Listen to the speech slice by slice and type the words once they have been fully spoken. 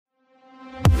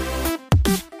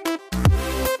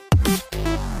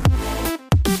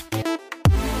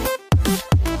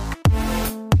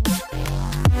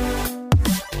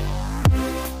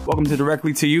welcome to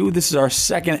Directly to You. This is our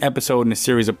second episode in a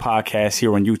series of podcasts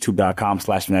here on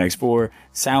youtube.com/Fanatics4,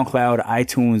 SoundCloud,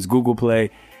 iTunes, Google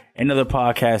Play, and other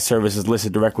podcast services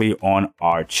listed directly on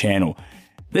our channel.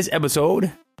 This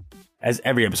episode, as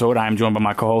every episode, I am joined by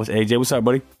my co-host, AJ. What's up,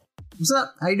 buddy? What's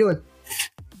up? How you doing?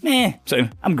 Man, so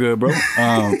I'm good, bro.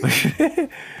 But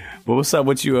what's up?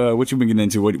 What you been getting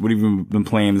into? What have you been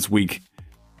playing this week?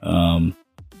 I've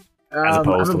been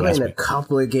playing a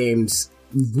couple of games.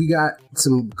 We got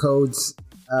some codes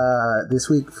this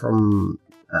week from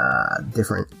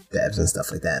different devs and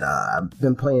stuff like that. I've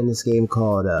been playing this game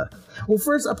called well,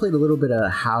 first I played a little bit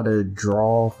of how to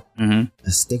draw a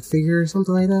stick figure or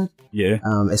something like that. Yeah.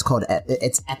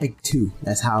 It's Epic 2.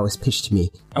 That's how it was pitched to me.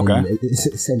 Okay. And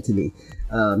it's sent to me.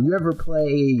 You ever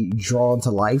play Drawn to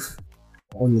Life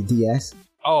on the DS?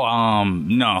 Oh,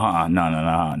 no, I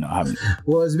haven't.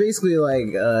 Well, it's basically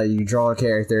like you draw a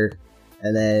character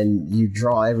and then you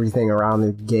draw everything around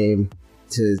the game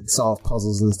to solve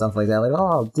puzzles and stuff like that. Like,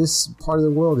 oh, this part of the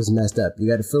world is messed up. You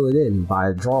got to fill it in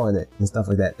by drawing it and stuff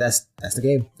like that. That's the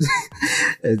game.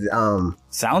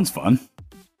 Sounds fun.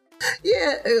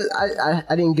 Yeah,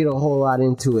 I didn't get a whole lot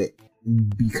into it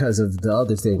because of the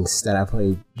other things that I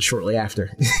played shortly after.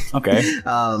 Okay.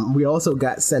 We also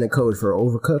got sent a code for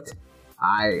Overcooked.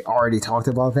 I already talked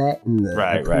about that in the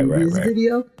previous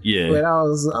video. Yeah. But I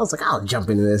was like, I'll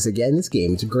jump into this again. This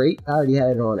game's great. I already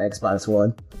had it on Xbox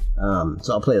One.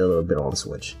 So I'll play it a little bit on the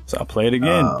Switch. So I'll play it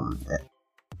again.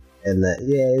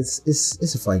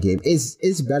 It's a fun game.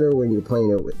 It's better when you're playing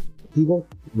it with people,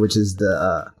 which is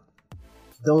the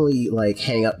only like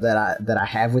hang up that I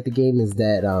have with the game is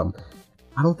that I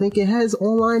don't think it has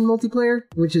online multiplayer,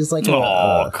 which is like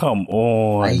come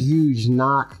on, a huge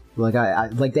knock. Like I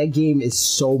like that game is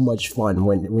so much fun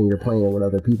when you're playing it with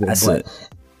other people. That's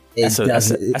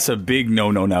a big no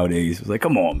nowadays. It's like,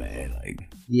 come on, man. Like,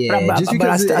 yeah, I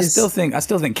still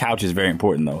think couch is very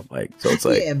important though. Like, so it's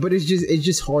like, yeah, but it's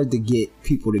just hard to get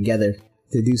people together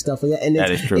to do stuff like that. And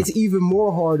that is true. It's even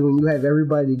more hard when you have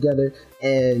everybody together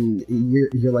and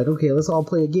you're like, okay, let's all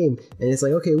play a game. And it's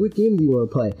like, okay, what game do you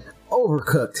want to play?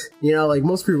 Overcooked. You know, like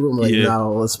most people are like,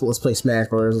 no, let's play Smash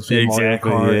Bros. Let's play Mario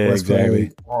Kart. Let's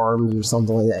play ARMS or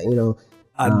something like that. You know,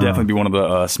 I'd definitely be one of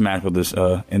the Smash Brothers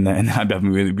in that, and I'd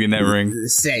definitely be in that ring.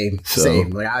 Same.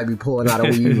 Like I'd be pulling out a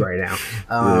Wii U right now.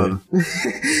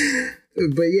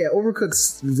 But yeah,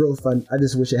 Overcooked's real fun. I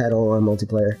just wish it had online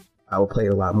multiplayer. I would play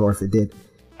it a lot more if it did.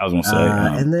 I was gonna say.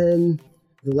 And then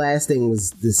the last thing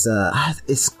was this.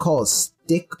 It's called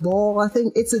Stickball. I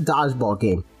think it's a dodgeball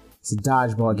game. It's a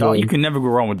dodgeball game. Oh, you can never go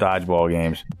wrong with dodgeball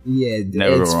games. Yeah,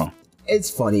 never go wrong. It's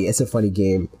funny. It's a funny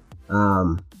game.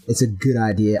 It's a good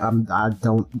idea. I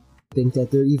don't think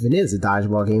that there even is a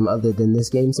dodgeball game other than this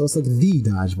game. So it's like the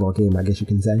dodgeball game, I guess you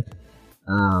can say.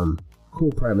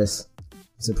 Cool premise.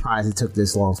 Surprised it took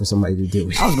this long for somebody to do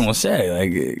it. I was gonna say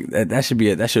like that should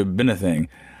have been a thing.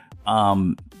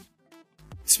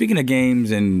 Speaking of games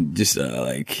and just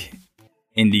like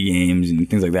indie games and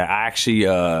things like that, I actually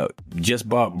just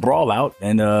bought Brawl Out,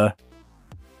 and I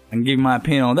can give you my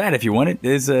opinion on that if you want it.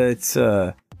 It's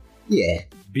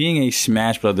being a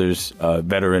Smash Brothers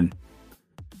veteran,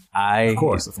 I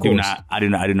do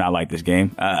not like this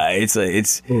game. It's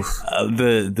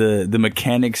the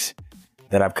mechanics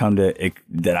that I've come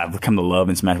to love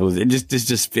in Smash Bros. It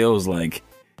just feels like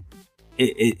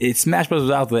it's Smash Bros.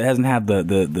 Without it hasn't had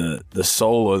the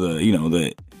soul or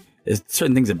there's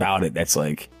certain things about it that's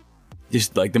like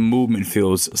just like the movement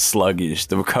feels sluggish,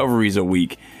 the recoveries are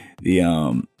weak,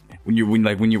 when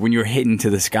you're hitting to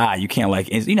the sky, you can't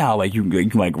you know how like you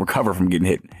can like recover from getting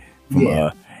hit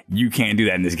from you can't do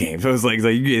that in this game. So it's like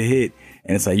you get hit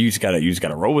and it's like you just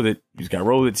gotta roll with it. You just gotta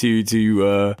roll with it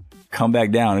to come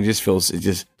back down. There's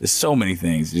so many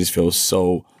things. It just feels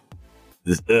so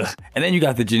and then you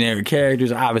got the generic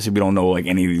characters. Obviously we don't know like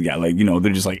any of these guys, like, you know,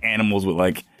 they're just like animals with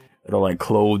like that are like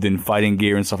clothed in fighting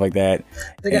gear and stuff like that.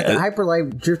 They got the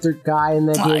Hyperlight Drifter guy in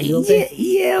that game.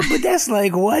 Yeah, but that's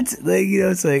like what? Like, you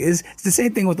know, it's like it's the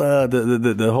same thing with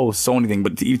the whole Sony thing,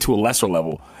 but to a lesser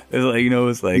level. It's like, you know,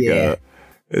 it's like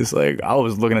it's like I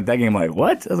was looking at that game like,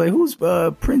 what? I was like, who's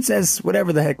Princess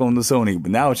whatever the heck on the Sony? But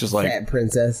now it's just like Fat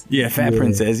Princess. Yeah, Fat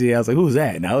Princess. Yeah, I was like, who's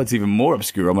that? Now it's even more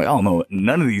obscure. I'm like, I don't know.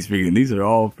 None of these are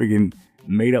all freaking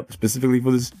made up specifically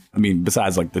for this. I mean,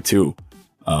 besides like the two.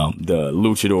 The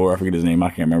luchador, I forget his name, I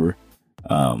can't remember.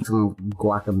 From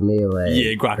Guacamelee.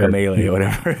 Yeah, Guacamelee or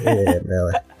whatever. Yeah,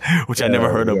 really. Which I never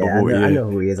heard of before. I know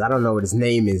who he is. I don't know what his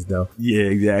name is though. Yeah,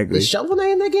 exactly. Is Shovel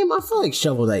Knight in that game? I feel like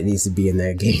Shovel Knight needs to be in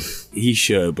that game. He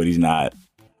should, but he's not.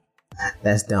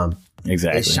 That's dumb.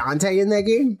 Exactly. Is Shantae in that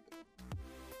game?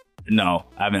 No,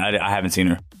 I haven't seen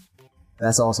her.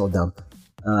 That's also dumb.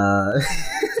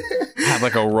 Have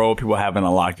like a row of people haven't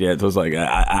unlocked yet. So it's like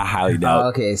I highly doubt.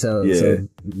 Okay, so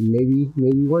maybe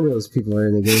one of those people are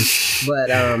in the game,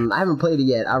 but I haven't played it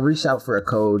yet. I reached out for a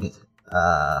code.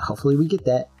 Hopefully we get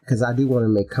that, because I do want to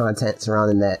make content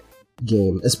surrounding that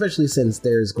game, especially since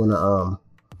there's gonna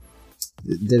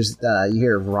there's you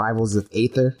hear of Rivals of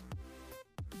Aether?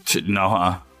 No,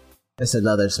 huh? It's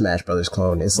another Smash Brothers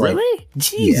clone. It's really like,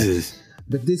 Jesus. Yeah.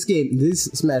 But this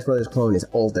Smash Brothers clone is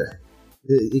older.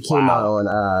 It came out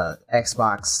on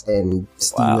Xbox and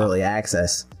Steam Early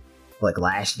Access like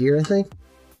last year, I think.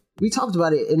 We talked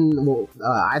about it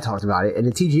I talked about it in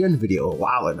a TGN video a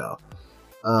while ago.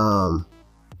 But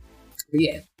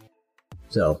yeah,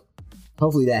 so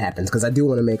hopefully that happens, because I do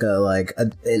want to make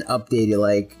an updated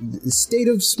like state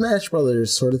of Smash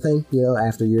Brothers sort of thing, you know,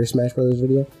 after your Smash Brothers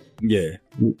video. Yeah,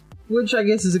 which I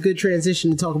guess is a good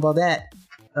transition to talk about that.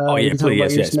 Please,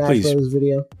 yes, Smash Brothers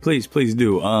video. Please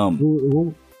do.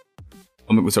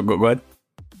 So go ahead.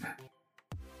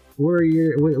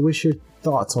 What's your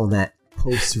thoughts on that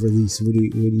post-release? What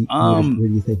are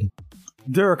you thinking?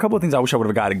 There are a couple of things I wish I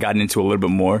would have gotten into a little bit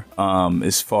more.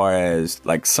 As far as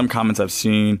like some comments I've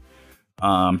seen,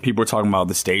 people were talking about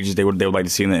the stages they would like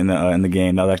to see in the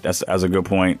game. That's a good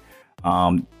point.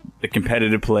 The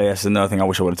competitive play, that's another thing I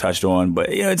wish I would have touched on.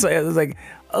 But you know, it's like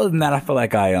other than that, I feel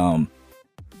like I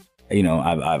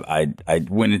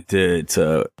went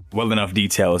into well enough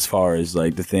detail as far as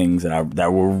like the things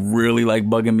that were really like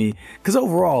bugging me. Because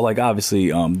overall, like obviously,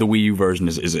 the Wii U version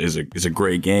is a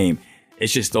great game.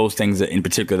 It's just those things that in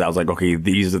particular that I was like, okay,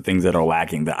 these are the things that are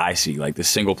lacking that I see. Like the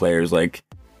single player is like,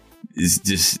 is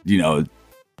just, you know,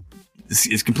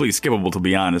 it's completely skippable, to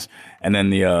be honest. And then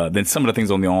then some of the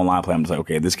things on the online play, I'm just like,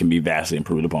 okay, this can be vastly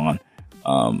improved upon.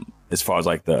 As far as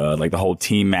like the whole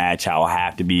team match, how it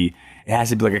has to be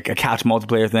like a couch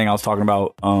multiplayer thing I was talking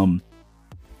about.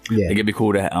 Yeah, it'd be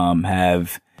cool to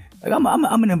have. Like I'm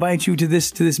gonna invite you to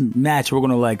this match. We're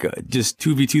gonna like just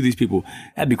 2v2 these people.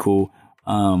 That'd be cool.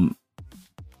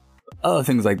 Other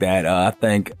things like that. I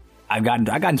think I got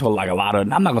into like a lot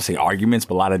of, I'm not gonna say arguments,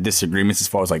 but a lot of disagreements as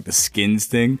far as like the skins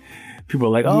thing. People are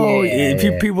like, oh,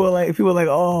 people are like,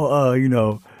 oh, you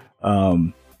know,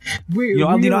 I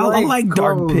like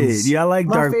Dark Pit. Yeah, I like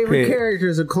Dark Pit. My favorite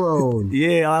characters are clones.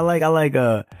 Yeah, I like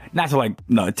not to like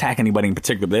attack anybody in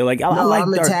particular, but they're like,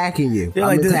 I'm attacking you.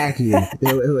 I'm attacking you.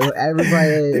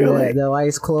 Everybody that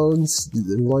likes clones,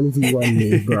 1v1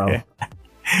 me, bro.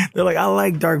 They're like, I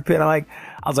like Dark Pit. I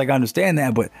was like, I understand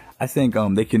that, but I think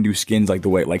they can do skins like the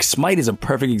way, like Smite is a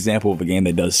perfect example of a game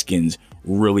that does skins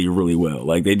really, really well.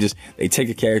 Like they take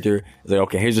a character, it's like,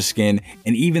 okay, here's a skin,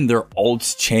 and even their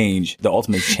ultimates change in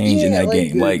that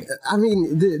game. I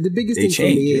mean, the biggest thing for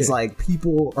me is like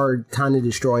people are kind of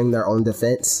destroying their own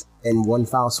defense in one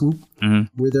foul swoop,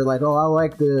 where they're like, oh, I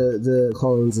like the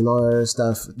clones and all that other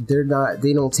stuff. They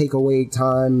don't take away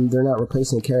time. They're not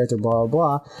replacing a character, blah, blah,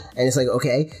 blah. And it's like,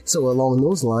 okay, so along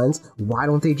those lines, why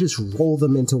don't they just roll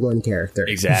them into one character?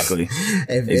 Exactly.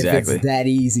 If it's that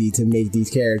easy to make these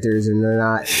characters and they're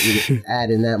not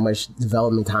adding that much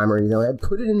development time or anything, like,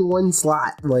 put it in one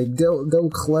slot. Like,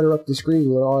 don't clutter up the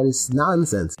screen with all this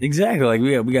nonsense. Exactly. Like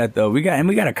we got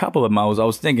a couple of them. I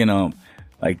was thinking,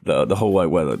 like the whole like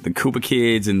the Koopa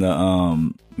Kids and the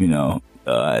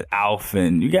Alf,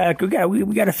 and we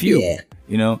got a few. Yeah.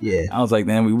 You know. Yeah. I was like,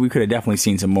 man, we could have definitely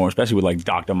seen some more, especially with like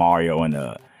Dr. Mario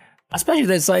and especially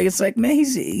that's like it's like, man,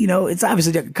 he's, you know, it's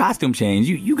obviously a costume change.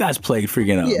 You guys played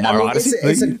freaking Mario Odyssey.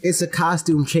 It's a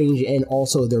costume change, and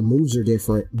also their moves are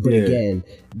different. But again,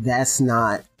 that's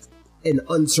not an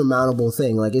unsurmountable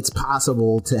thing. Like, it's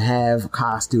possible to have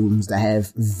costumes that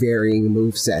have varying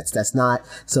movesets. That's not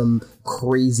some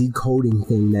crazy coding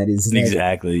thing that is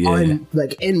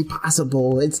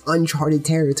impossible. It's uncharted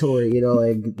territory, you know,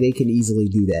 like they can easily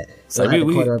do that. So I had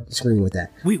to clutter up the screen with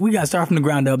that. We got to start from the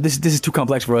ground up. This is too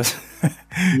complex for us.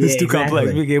 This is too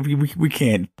complex. We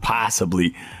can't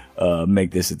possibly make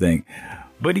this a thing.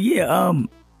 But yeah,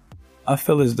 I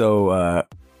feel as though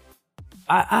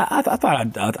I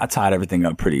thought I tied everything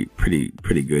up pretty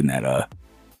good in that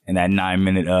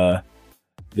 9-minute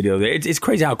video. It's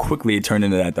crazy how quickly it turned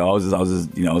into that though. I was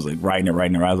just you know, I was like writing it.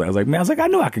 I was like, I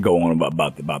knew I could go on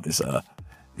about this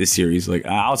series. Like,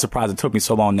 I was surprised it took me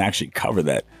so long to actually cover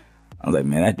that. I was like,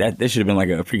 man, that should have been like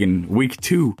a freaking week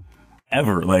 2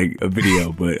 ever, like a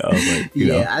video. But I was like, you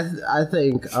know. I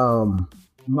think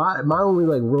my only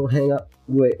like real hang up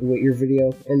with your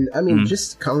video, and I mean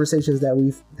just conversations that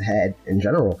we've had in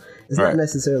general, it's not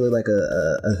necessarily like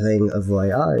a thing of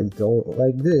like, I don't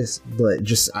like this, but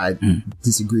just I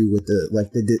disagree with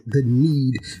the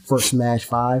need for Smash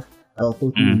 5. I don't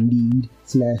think you need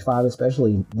Smash 5,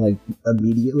 especially like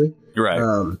immediately. Right.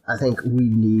 I think we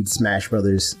need Smash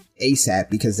Brothers ASAP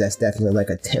because that's definitely like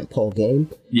a tentpole game.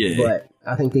 Yeah. But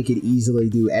I think they could easily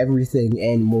do everything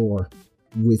and more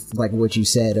with like what you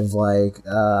said of like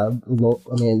online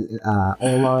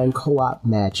co-op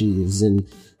matches and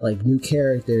like new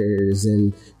characters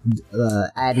and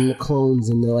adding the clones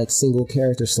into like single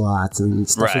character slots and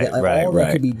stuff like that. Like, all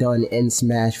that could be done in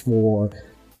Smash 4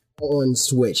 on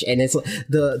Switch. And it's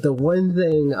the one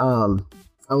thing I'm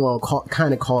gonna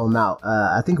kind of call him out.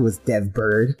 I think it was Dev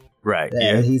Bird. Right.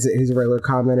 Yeah. He's a regular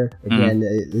commenter. Again,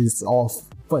 it's all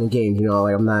fun and games, you know,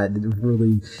 like I'm not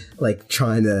really like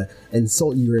trying to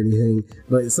insult you or anything,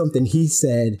 but something he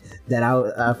said that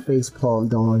I face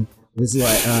palmed on was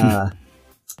like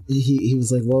he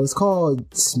was like, well, it's called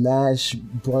Smash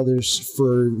Brothers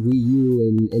for Wii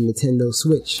U and Nintendo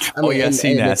Switch. I've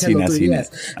seen that. I've seen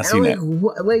that.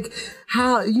 What, like,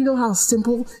 how, you know how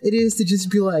simple it is to just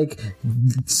be like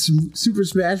Super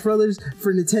Smash Brothers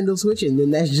for Nintendo Switch, and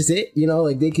then that's just it. You know,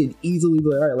 like they could easily be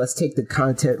like, all right, let's take the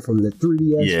content from the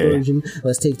 3DS version,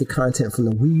 let's take the content from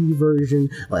the Wii U version,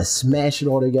 let's smash it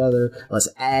all together, let's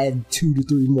add 2 to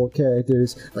 3 more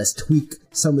characters, let's tweak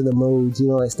some of the modes, you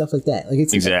know, like stuff like that. Like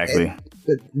it's exactly.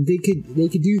 They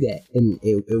could do that, and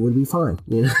it would be fine.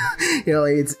 You know, you know,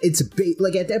 like it's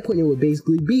like at that point it would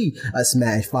basically be a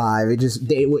Smash 5.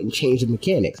 They wouldn't change the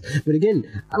mechanics. But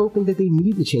again, I don't think that they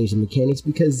need to change the mechanics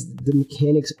because the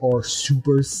mechanics are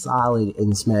super solid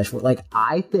in Smash 4. Like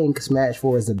I think Smash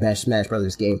 4 is the best Smash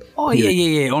Brothers game. Oh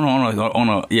yeah.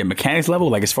 On a mechanics level,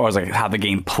 like as far as like how the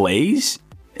game plays,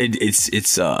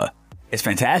 it's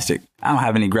fantastic. I don't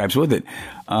have any gripes with it.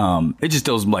 It's just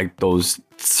those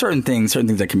certain things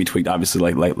that can be tweaked.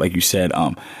 Obviously, like you said.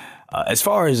 As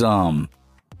far as I'm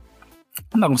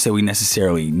not gonna say we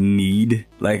necessarily need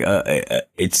like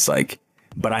it's like,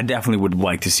 but I definitely would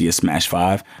like to see a Smash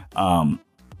 5.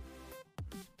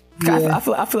 I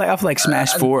feel like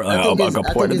Smash 4 I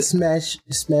think Smash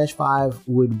 5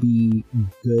 would be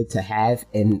good to have,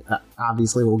 and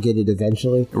obviously we'll get it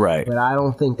eventually. Right. But I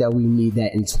don't think that we need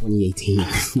that in 2018.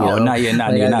 Not yet.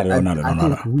 Not at all. I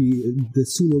think the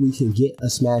sooner we can get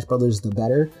a Smash Brothers, the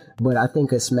better. But I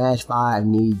think a Smash 5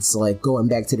 needs, like, going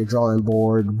back to the drawing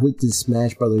board. What does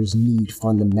Smash Brothers need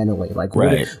fundamentally? Like,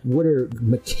 what are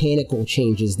mechanical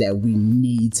changes that we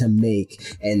need to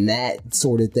make? And that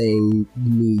sort of thing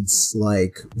needs,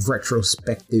 like,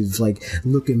 retrospective, like,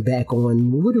 looking back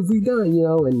on what have we done, you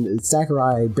know? And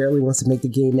Sakurai barely wants to make the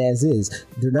game as is.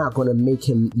 They're not going to make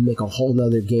him make a whole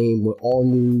nother game with all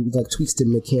new, like, tweaks to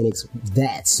mechanics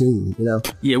that soon, you know?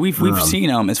 Yeah, we've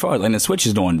seen, as far as, like, the Switch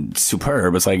is doing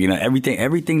superb. It's like, you know,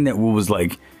 everything that was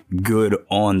like great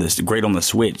on the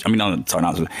Switch. I mean,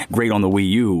 great on the Wii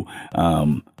U.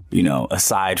 You know,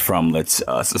 aside from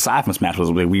Smash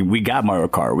Bros, we got Mario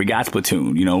Kart, we got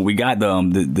Splatoon. You know, we got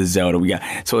the Zelda.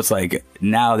 So it's like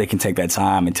now they can take that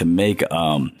time and to make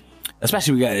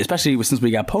especially since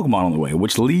we got Pokemon on the way,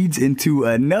 which leads into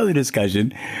another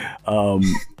discussion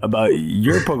about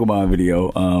your Pokemon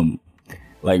video.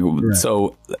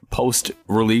 So post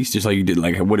release, just like you did,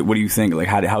 like what do you think? Like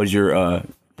how's your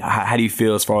how do you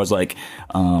feel as far as like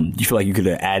do you feel like you could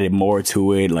have added more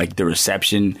to it, like the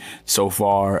reception so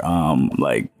far?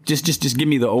 Like just give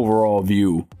me the overall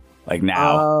view like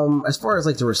now. As far as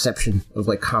like the reception of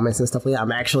like comments and stuff like that,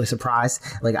 I'm actually surprised.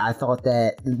 Like I thought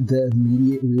that the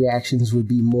immediate reactions would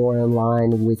be more in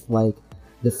line with like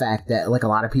the fact that like a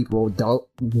lot of people don't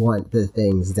want the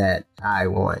things that I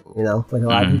want, you know? Like a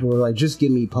lot of people were like, just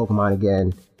give me Pokemon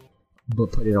again,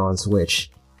 but put it on Switch.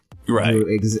 Right. Do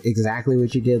exactly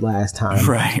what you did last time.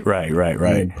 Right.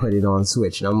 And put it on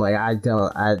Switch. And I'm like, I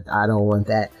don't want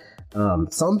that.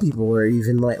 Some people were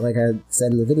even like I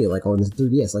said in the video, like on the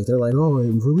 3DS, like they're like, oh,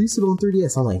 release it on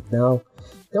 3DS. I'm like, no,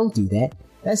 don't do that.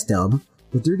 That's dumb.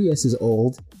 The 3DS is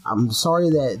old. I'm sorry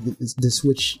that the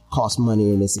Switch costs money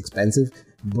and it's expensive,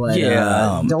 but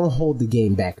don't hold the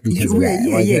game back because of that.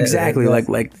 Yeah, exactly. Like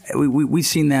we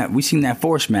seen that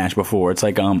for Smash before. It's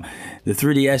like the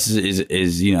 3DS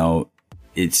is you know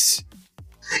it's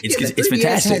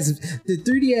fantastic. The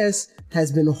 3DS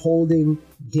has been holding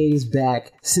games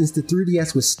back since the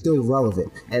 3DS was still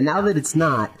relevant, and now that it's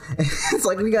not, it's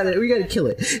like we gotta kill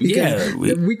it. Because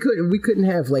we couldn't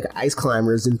have like Ice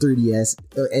Climbers in 3DS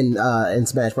and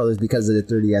Smash Brothers because of the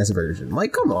 3DS version.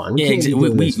 Like, come on,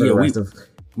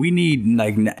 we need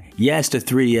like yes, the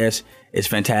 3DS is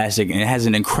fantastic and it has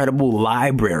an incredible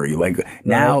library. Like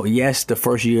now, yes, the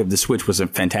first year of the Switch was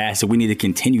fantastic. We need to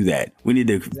continue that. We need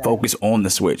to focus on the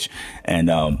Switch. And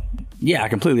yeah, I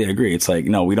completely agree. It's like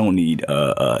no, we don't need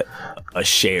a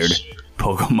shared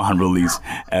Pokemon release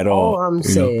at all. All I'm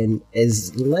saying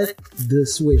is let the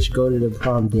Switch go to the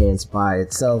prom dance by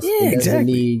itself. Yeah, it doesn't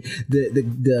exactly. need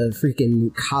the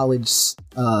freaking college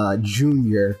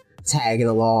junior tagging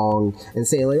along and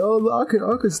saying like, oh, I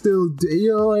could still,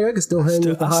 I could still hang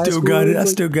with the high school. I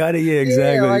still got it. Yeah,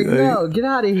 exactly. Yeah, like, no, get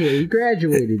out of here. You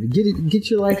graduated.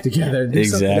 Get your life together. Do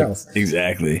something else.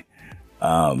 Exactly.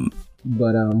 But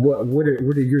what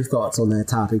are your thoughts on that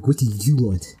topic? What do you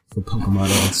want for Pokemon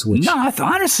on Switch? No,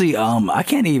 honestly, I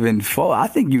can't even follow. I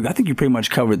think you pretty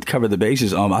much covered the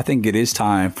bases. I think it is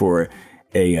time for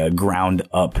a ground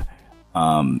up.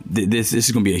 This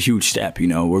is going to be a huge step.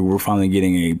 We're finally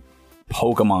getting a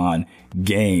Pokemon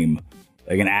game,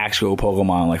 like an actual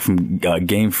Pokemon, like from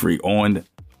Game Freak on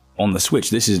the Switch.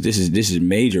 This is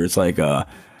major. It's like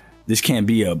this can't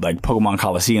be a like Pokemon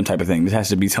Coliseum type of thing. This has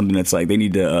to be something that's like they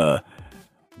need to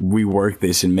rework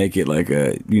this and make it like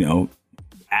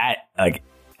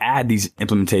add these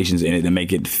implementations in it and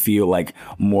make it feel like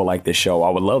more like the show. I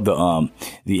would love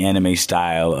the anime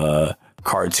style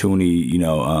cartoony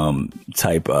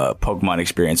type Pokemon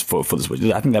experience for the Switch.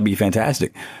 I think that'd be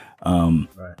fantastic. Right.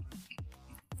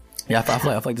 Yeah, I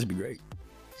feel like this would be great.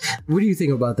 What do you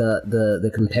think about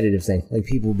the competitive thing? Like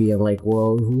people being like,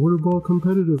 well, what about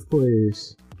competitive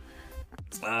players?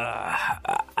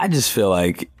 I just feel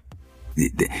like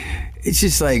it's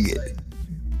just like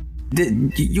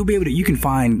you'll be able to, you can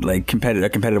find like a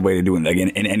competitive way to do it, like in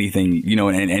anything,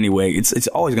 in any way. It's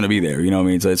always going to be there. You know what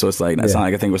I mean? So it's like, it's not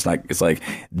like I think it's like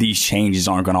these changes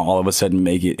aren't going to all of a sudden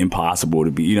make it impossible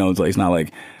to be, it's like, it's not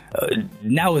like,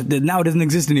 now it doesn't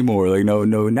exist anymore. Like, no,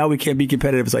 now we can't be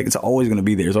competitive. It's like, it's always going to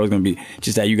be there. It's always going to be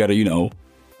just that you got to,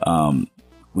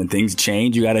 when things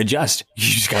change, you got to adjust. You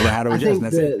just got to learn how to adjust. I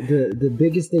think the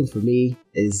biggest thing for me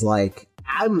is like,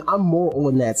 I'm more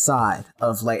on that side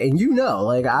of like, and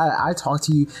like I talk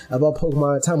to you about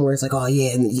Pokemon at a time where it's like, oh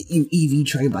yeah, and you EV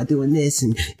train by doing this,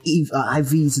 and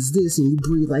IVs is this, and you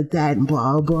breathe like that, and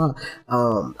blah blah.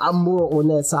 I'm more on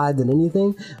that side than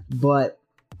anything, but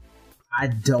I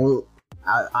don't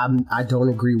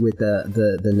agree with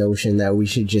the notion that we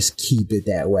should just keep it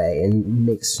that way and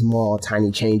make small,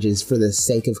 tiny changes for the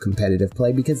sake of competitive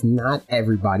play, because not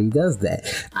everybody does that.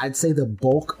 I'd say the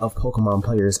bulk of Pokemon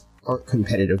players aren't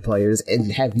competitive players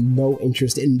and have no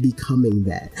interest in becoming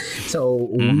that. So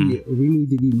we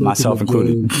need to be making myself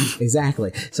included.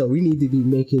 Exactly. So we need to be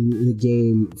making the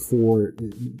game for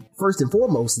first and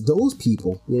foremost those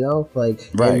people,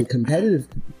 right. And competitive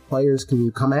players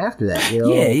can come after that.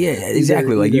 Yeah,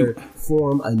 exactly. Like you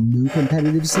form a new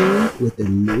competitive scene with the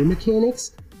new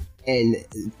mechanics and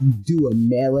do a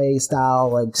melee style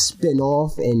like spin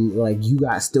off, and like you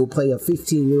guys still play a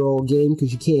 15-year-old game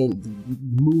because you can't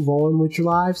move on with your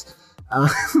lives.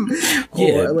 Like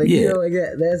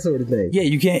that sort of thing. Yeah,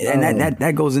 you can't, and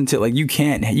that goes into like you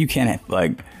can't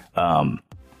like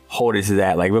hold it to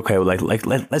that. Like okay,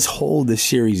 let's hold the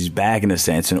series back in a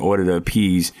sense in order to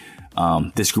appease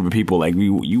this group of people. Like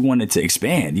you want it to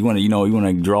expand. You want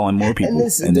to draw in more people,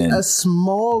 and then a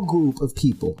small group of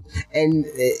people. And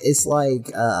it's like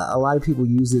a lot of people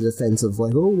use the defense of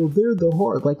like, oh well, they're the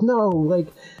hard. Like no, like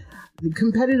the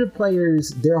competitive players,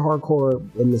 they're hardcore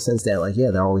in the sense that like, yeah,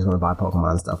 they're always going to buy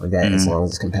Pokemon and stuff like that as long as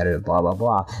it's competitive, blah blah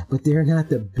blah. But they're not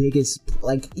the biggest.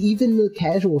 Like even the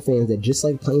casual fans that just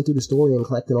like playing through the story and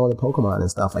collecting all the Pokemon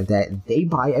and stuff like that, they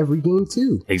buy every game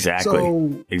too. Exactly.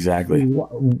 So exactly.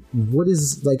 What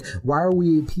is like? Why are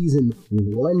we appeasing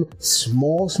one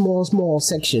small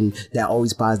section that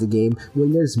always buys the game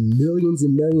when there's millions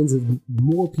and millions of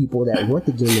more people that want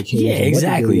the game to change? Yeah,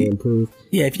 exactly. Want the game to improve.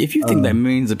 Yeah, if you think that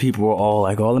millions of people are all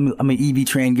like, oh, I'm an EV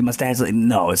train, get my stats. Like,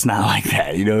 no, it's not like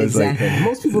that. It's exactly. Like,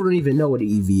 most people don't even know what an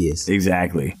EV is.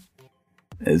 Exactly.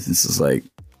 This is like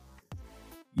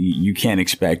you can't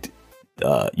expect.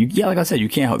 Like I said, you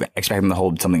can't expect them to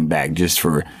hold something back just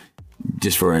for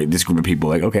this group of people.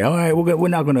 Like, okay, all right, we're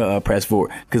not going to press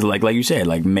forward because, like you said,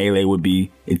 like Melee would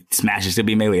be Smash would still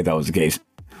be Melee if that was the case.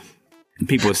 And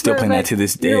people are still playing that to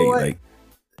this day. Like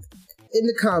in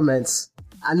the comments.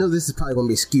 I know this is probably going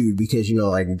to be skewed because,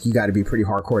 like you got to be pretty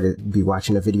hardcore to be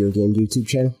watching a video game YouTube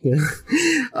channel,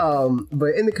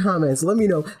 but in the comments, let me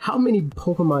know how many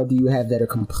Pokemon do you have that are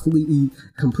completely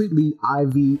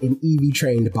IV and EV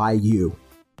trained by you?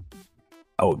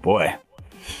 Oh boy.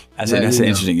 That's an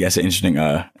interesting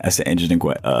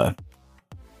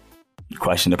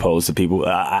question to pose to people.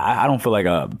 I don't feel like,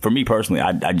 for me personally,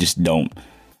 I just don't,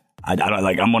 I don't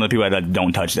like, I'm one of the people that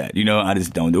don't touch that, I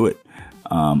just don't do it.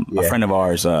 A friend of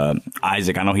ours,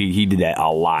 Isaac, I know he did that a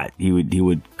lot. He would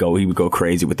go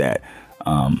crazy with that.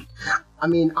 I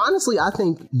mean, honestly, I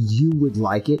think you would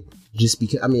like it. Just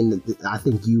because, I mean, I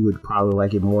think you would probably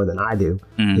like it more than I do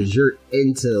because you're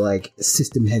into like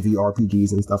system heavy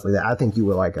RPGs and stuff like that. I think you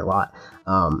would like it a lot.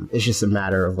 It's just a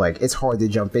matter of like, it's hard to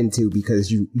jump into because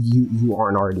you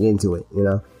aren't already into it, you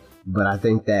know? But I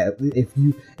think that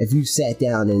if you sat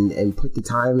down and put the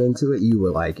time into it, you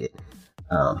would like it.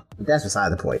 But that's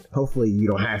beside the point. Hopefully you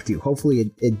don't have to.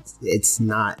 Hopefully it's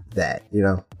not that, you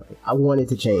know. I want it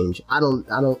to change. I don't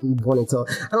want it to.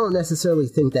 I don't necessarily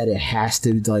think that it has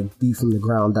to like be from the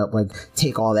ground up, like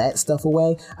take all that stuff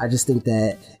away. I just think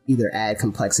that either add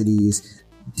complexities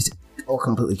or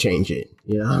completely change it.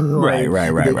 You know, right.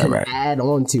 Add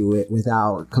on to it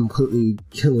without completely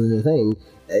killing the thing.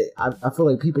 I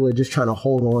feel like people are just trying to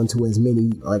hold on to as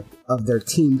many like of their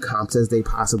team comps as they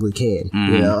possibly can.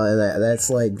 You know, and that's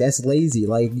lazy.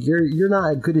 Like you're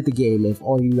not good at the game if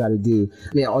all you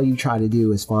try to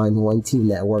do is find one team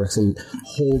that works and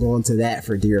hold on to that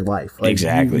for dear life. Like,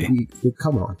 exactly.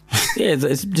 Come on. Yeah,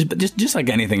 it's just like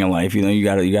anything in life. You know, you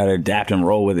gotta adapt and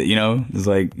roll with it. You know, it's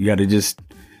like you gotta just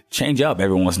change up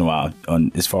every once in a while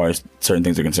on as far as certain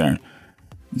things are concerned.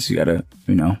 Just you gotta,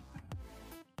 you know,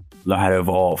 learn how to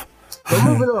evolve. But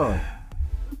moving on.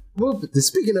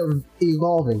 Speaking of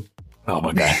evolving. Oh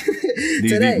my god.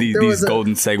 these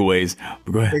golden segues.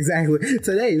 Go ahead. Exactly.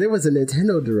 Today there was a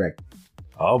Nintendo Direct.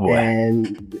 Oh boy.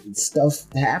 And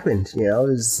stuff happened, you know.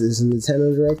 There's a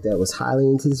Nintendo Direct that was highly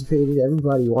anticipated.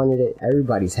 Everybody wanted it.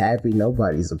 Everybody's happy.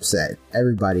 Nobody's upset.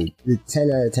 Everybody, the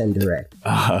 10 out of 10 Direct.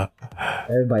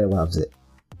 Everybody loves it.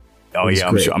 Oh yeah,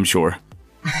 I'm sure.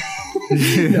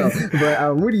 No,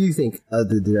 but what do you think of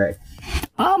the Direct?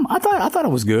 I thought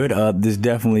it was good. There's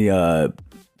definitely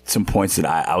some points that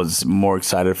I was more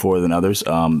excited for than others.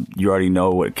 You already know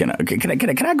what can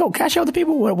I share with the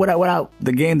people what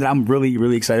the game that I'm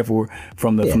really excited for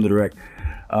from the Direct.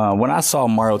 When I saw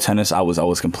Mario Tennis, I was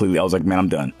like, man, I'm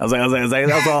done. I was like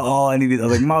that's all I needed. I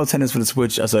was like, Mario Tennis for the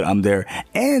Switch. I said, I'm there.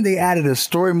 And they added a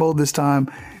story mode this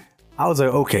time. I was like,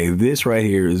 okay, this right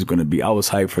here is going to be. I was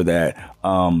hyped for that.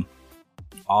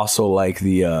 Also, like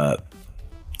the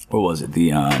what was it?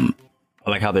 The I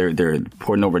like how they're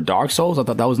porting over Dark Souls. I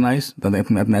thought that was nice. I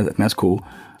think that's cool.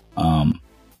 A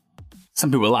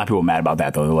lot of people are mad about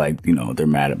that though. They're like, you know, they're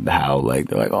mad at how like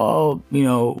they're like, oh, you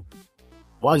know,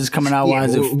 why is this coming out? Why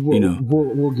is it? You know,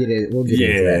 we'll get it. We'll get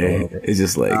into that in a little bit. It's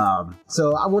just like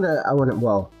so. I want to.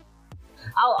 Well,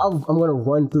 I'm going to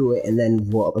run through it and then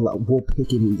we'll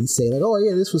pick it and say like, oh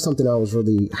yeah, this was something I was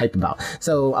really hyped about.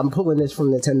 So I'm pulling this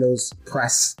from Nintendo's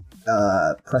press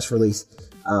release.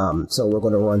 So we're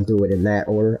going to run through it in that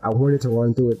order. I wanted to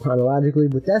run through it chronologically,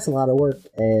 but that's a lot of work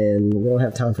and we don't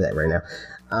have time for that right now.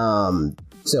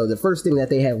 So the first thing that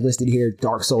they have listed here,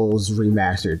 Dark Souls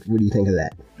Remastered. What do you think of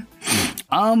that?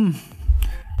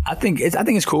 I think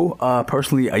it's cool.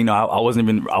 Personally, you know, I wasn't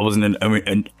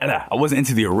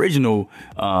into the original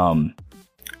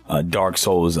Dark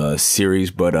Souls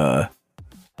series, but I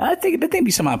think it'd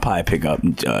be something I'd probably pick up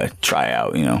and try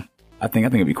out. You know, I think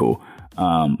it'd be cool.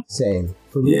 Same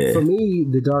for me.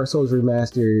 The Dark Souls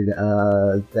Remastered,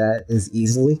 that is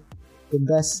easily the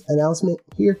best announcement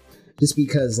here, just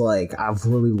because like I've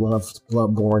really loved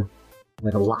Bloodborne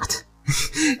like a lot.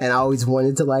 And I always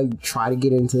wanted to like try to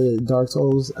get into Dark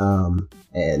Souls,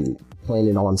 and playing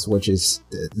it on Switch is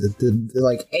the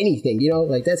like anything, you know,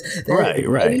 like that's right.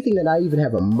 Anything that I even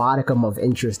have a modicum of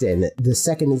interest in, the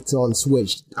second it's on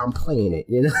Switch, I'm playing it,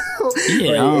 you know.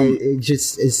 Yeah,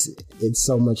 it's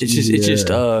so much. It's easier. just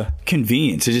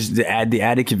convenience. It's just the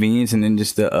added convenience, and then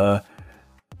just the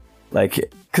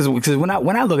like. Because when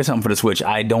I look at something for the Switch,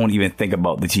 I don't even think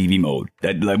about the TV mode.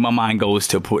 That like my mind goes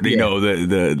to put you know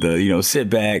the you know sit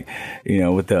back, you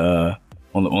know, with the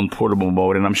on portable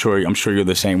mode, and I'm sure you're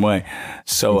the same way.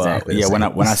 So exactly when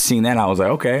I seen that, I was like,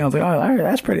 okay, I was like, oh, all right,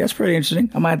 that's pretty interesting.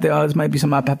 I might this might be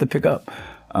something I have to pick up.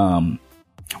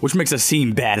 Which makes us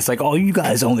seem bad. It's like, oh, you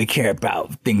guys only care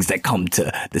about things that come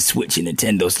to the Switch and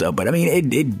Nintendo stuff. But I mean,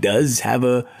 it does have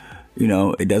a. You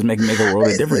know, it does make a world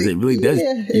of difference. It really does.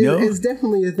 Yeah, you know, it's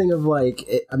definitely a thing of like.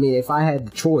 I mean, if I had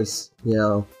the choice, you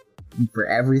know, for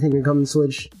everything to come to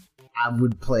Switch, I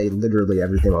would play literally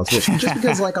everything on Switch. Just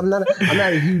because, like, I'm not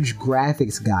a huge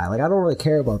graphics guy. Like, I don't really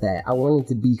care about that. I want it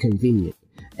to be convenient.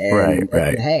 And,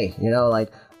 right. Hey, you know,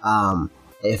 like,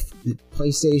 if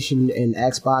PlayStation and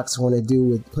Xbox want to do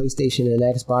with PlayStation and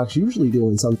Xbox usually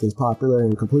doing something popular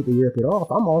and completely rip it off,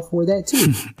 I'm all for that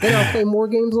too. Then I'll play more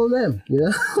games on them, you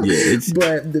know? Yeah,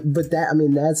 but that, I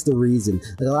mean, that's the reason.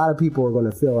 Like, a lot of people are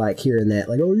going to feel like hearing that,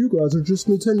 like, oh, you guys are just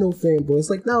Nintendo fanboys.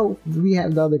 Like, no, we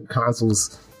have the other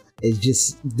consoles. It's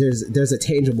just, there's a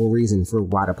tangible reason for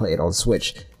why to play it on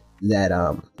Switch.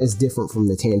 that is different from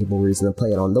the tangible reason to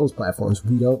play it on those platforms.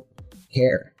 We don't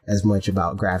care as much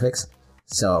about graphics.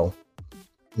 So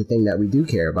the thing that we do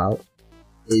care about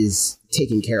is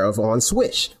taken care of on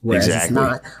Switch, whereas it's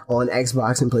not on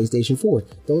Xbox and PlayStation 4.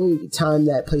 The only time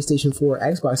that PlayStation 4 or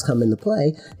Xbox come into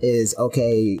play is,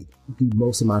 okay, do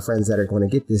most of my friends that are going to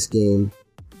get this game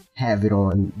have it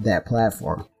on that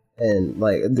platform? And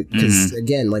like, because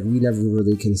again, like we never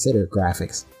really consider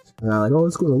graphics. Like, oh,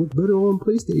 it's going to look better on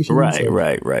PlayStation.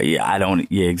 Right. Yeah, I don't.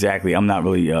 Yeah, exactly. I'm not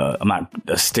really. I'm not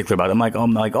a stickler about it.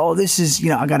 I'm like, oh, this is.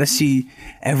 I got to see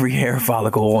every hair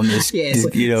follicle on this. Yeah,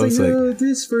 it's like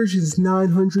this version is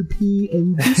 900p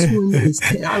and this one is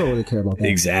 10. I don't really care about that.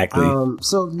 Exactly.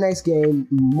 So next game,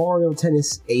 Mario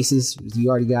Tennis Aces.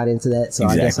 You already got into that, so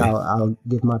I guess I'll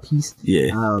give my piece.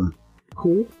 Yeah.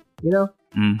 Cool.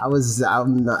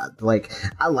 I'm not like,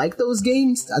 I like those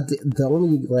games. The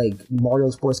only like Mario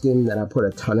sports game that I put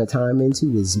a ton of time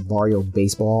into is Mario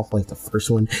Baseball, like the first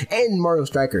one, and Mario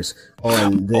Strikers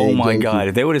on the Oh my GameCube. God,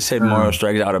 if they would have said Mario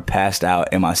Strikers, I would have passed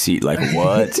out in my seat. Like,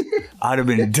 what? I'd have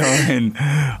been done.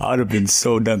 I'd have been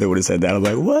so done. They would have said that. I'm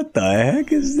like, what the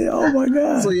heck is that? Oh my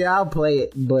God. So yeah, I'll play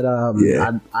it, but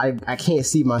I can't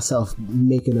see myself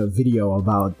making a video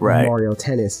about Mario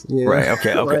Tennis. Right.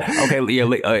 Okay. Yeah.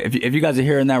 If you guys are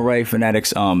hearing that right,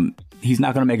 Fanatics, he's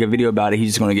not going to make a video about it. He's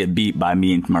just going to get beat by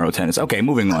me in Mario Tennis. Okay,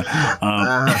 moving on.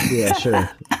 Yeah, sure.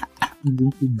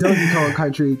 Donkey Kong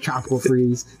Country, Tropical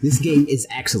Freeze. This game is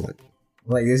excellent.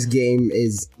 Like, this game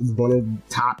is one of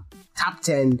top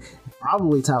 10,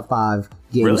 probably top 5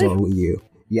 games on Wii U.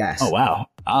 Yes. Oh wow.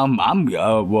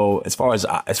 Well, as far as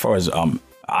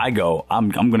I go, I'm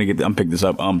gonna pick this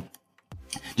up.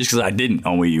 Just because I didn't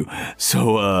on Wii U.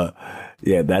 So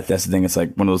yeah, that's the thing. It's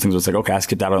like one of those things where it's like, okay, I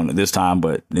skipped out on it this time,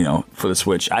 but for the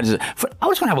Switch, I just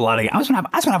want to have a lot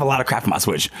of crap on my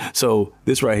Switch. So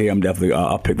this right here, I'm definitely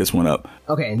I'll pick this one up.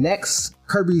 Okay, next,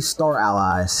 Kirby Star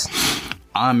Allies.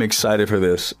 I'm excited for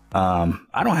this. I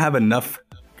don't have enough.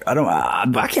 I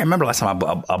can't remember last time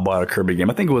I bought a Kirby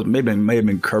game. I think it was may have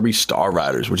been Kirby Star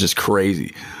Riders, which is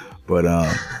crazy. But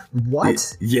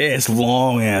what? It's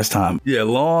long ass time. Yeah,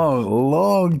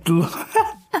 long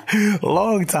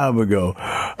time ago.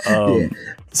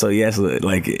 So yes,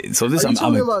 so this. I'm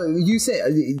talking about. You said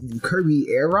Kirby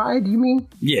Air Ride. You mean?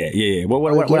 Yeah.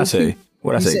 What I say?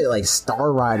 You said like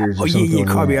Star Riders or something. Yeah,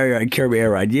 Kirby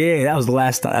Air Ride. Yeah, that was the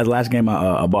last game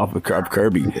I bought for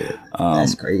Kirby.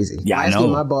 That's crazy. Yeah, last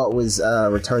game I bought was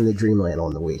Return to Dreamland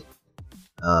on the Wii.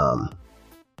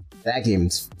 That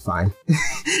game's fine.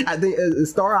 I think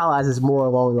Star Allies is more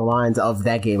along the lines of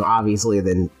that game, obviously,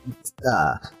 than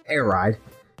Air Ride.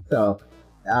 So,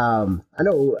 I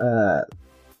know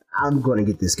I'm going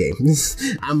to get this game.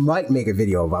 I might make a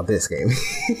video about this game.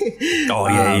 Oh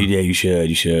yeah, you should.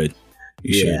 You should.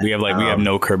 We have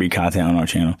no Kirby content on our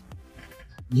channel.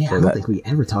 Yeah, so I don't think we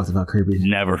ever talked about Kirby.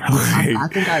 Never. I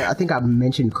think I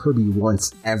mentioned Kirby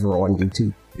once ever on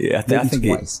YouTube. Yeah, I think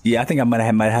twice. I think I might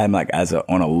have had him like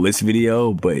on a list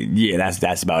video, but yeah,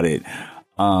 that's about it.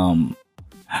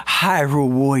 Hyrule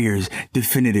Warriors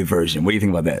Definitive Version. What do you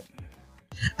think about that?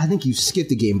 I think you skipped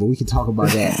the game, but we can talk about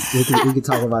that. we can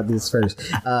talk about this first.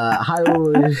 Hyrule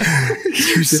Warriors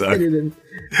Definitive.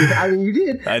 I mean, you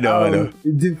did. I know.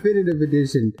 Definitive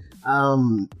Edition.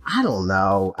 I don't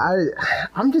know.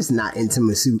 I'm just not into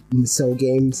Musou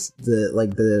games.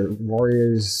 The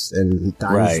Warriors and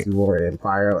Dynasty Warrior and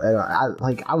Fire.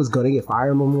 I was gonna get Fire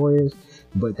Emblem Warriors,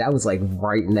 but that was like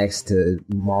right next to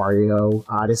Mario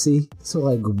Odyssey. So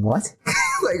like, what?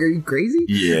 Like, are you crazy?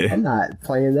 Yeah, I'm not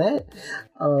playing that.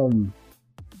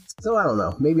 So I don't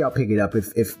know. Maybe I'll pick it up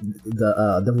if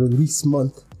the release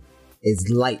month is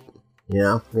light.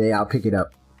 Maybe I'll pick it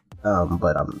up.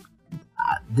 But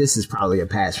this is probably a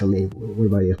pass for me. What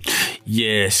about you?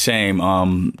 Yeah, same.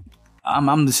 I'm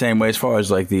the same way as far as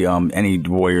like the any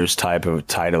Warriors type of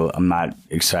title. I'm not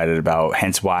excited about.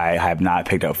 Hence why I have not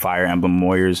picked up Fire Emblem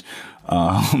Warriors.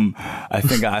 I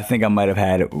think I might have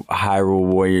had Hyrule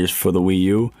Warriors for the Wii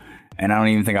U, and I don't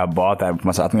even think I bought that for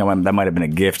myself. I think that might have been a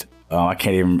gift. I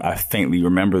faintly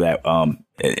remember that.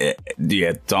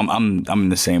 So I'm in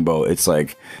the same boat. It's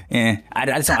like,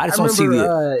 I just don't see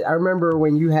the. I remember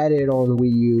when you had it on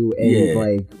Wii U, and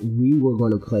like we were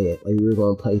going to play it, like we were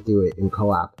going to play through it in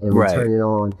co-op, and we turned it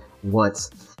on once,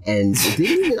 and I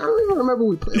don't even remember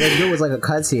we played. Like there was like a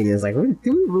cutscene, and it's like, do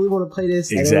we really want to play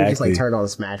this? And then we just like turned on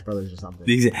Smash Brothers or something.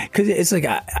 Because it's like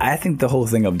I think the whole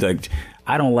thing of like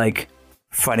I don't like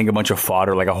fighting a bunch of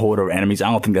fodder, like a horde of enemies.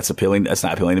 I don't think that's appealing. That's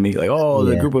not appealing to me. Like,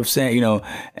 the group of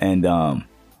and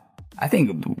I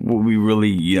think we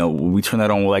really, we turned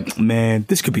that on. We're like, man,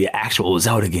 this could be an actual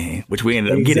Zelda game, which we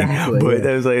ended up getting. But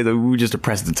that was like we were just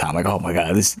depressed at the time. Like, oh my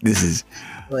god, this is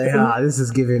like, this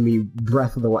is giving me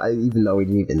Breath of the Wild, even though we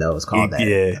didn't even know it was called that.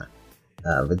 Yeah.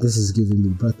 But this is giving me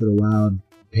Breath of the Wild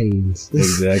pains.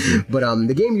 Exactly. But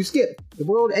the game you skipped, The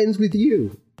World Ends With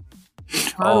You.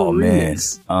 Oh man,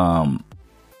 I'm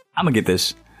gonna get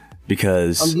this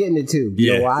because I'm getting it too.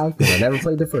 You know why? Because I never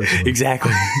played the first one.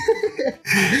 Exactly.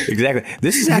 Exactly.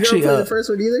 This is actually you never played the first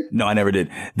one either? No, I never did.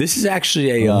 This is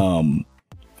actually a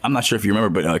I'm not sure if you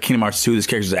remember, but Kingdom Hearts 2, this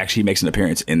character actually makes an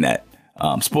appearance in that.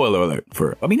 Spoiler alert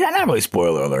for. I mean, not really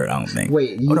spoiler alert. I don't think.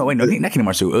 No, not Kingdom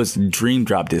Hearts 2. It was Dream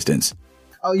Drop Distance.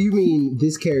 Oh, you mean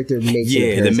this character makes an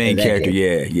appearance the main character.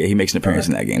 Game. Yeah, he makes an appearance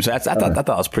in that game. So I thought that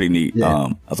was pretty neat. Yeah.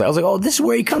 I was like, oh, this is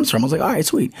where he comes from. I was like, all right,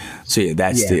 sweet. So yeah,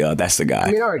 that's the guy.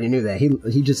 I mean, I already knew that.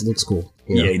 He just looks cool.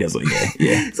 Yeah, he does look.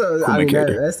 Yeah. So cool, I mean,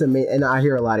 that's the main, and I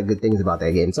hear a lot of good things about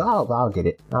that game. So I'll get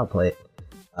it. I'll play it.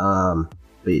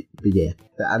 But yeah,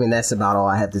 I mean, that's about all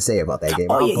I have to say about that game.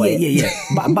 Yeah.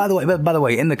 by the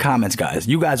way, in the comments, guys,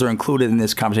 you guys are included in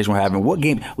this conversation we're having. What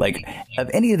game, like, of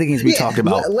any of the games we talked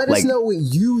about? Let us know what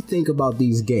you think about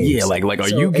these games. Yeah, like, are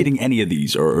you getting any of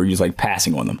these, or are you just like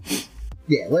passing on them?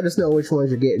 Yeah, let us know which ones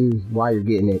you're getting, why you're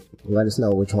getting it. Let us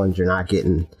know which ones you're not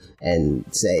getting, and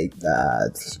say,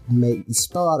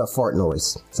 spell out a fart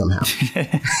noise somehow.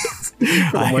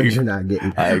 The ones you're not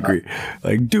getting. I agree.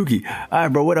 Like Dookie. All right,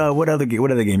 bro. What other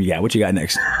game you got? What you got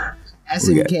next?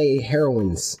 SNK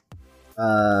Heroines.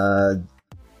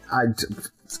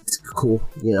 Cool.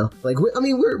 Like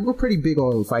we're pretty big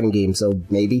on fighting games, so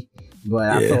maybe. But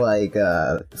I feel like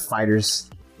Fighters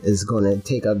is going to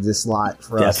take up this slot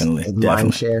for us.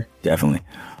 Mind share. Definitely.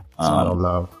 So I don't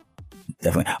know.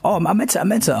 Definitely. Oh, I meant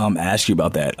to ask you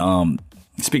about that.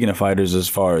 Speaking of Fighters, as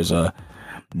far as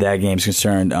that game's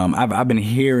concerned, I've been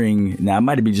hearing, now it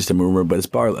might be just a rumor, but as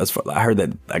far I heard that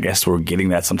I guess we're getting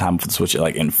that sometime for the Switch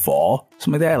like in fall,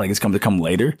 something like that. Like it's come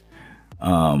later.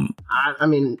 I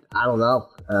mean, I don't know.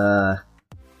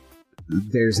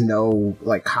 There's no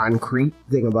like concrete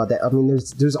thing about that. I mean,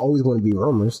 there's always going to be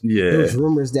rumors. Yeah, there's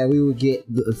rumors that we would get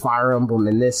the Fire Emblem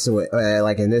in this,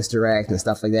 like in this direct and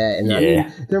stuff like that. And I mean,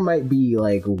 there might be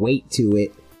like weight to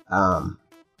it,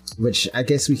 which I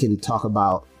guess we can talk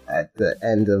about at the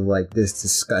end of like this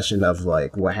discussion of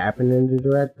like what happened in the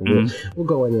direct. We'll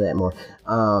go into that more.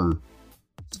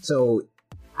 So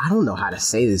I don't know how to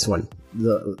say this one.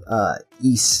 The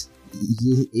is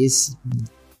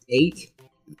 8.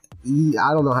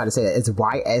 I don't know how to say it. It's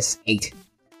YS8.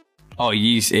 Oh,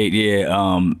 Ys 8.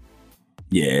 Yeah.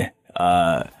 Yeah.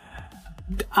 I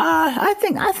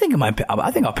think it might.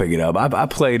 I think I'll pick it up. I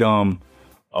played a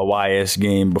YS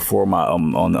game before my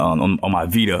on my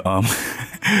Vita.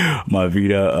 My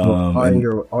Vita. On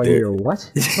your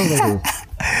what?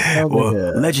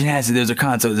 Legend has it. There's a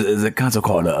console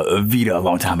called a Vita a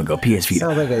long time ago. PS Vita.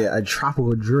 Sounds like a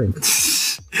tropical drink.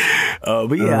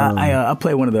 But yeah, I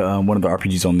play one of the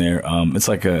RPGs on there. It's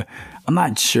like I'm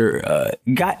not sure.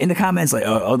 Got in the comments like,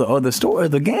 are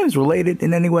the games related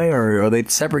in any way, or are they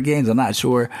separate games? I'm not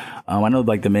sure. I know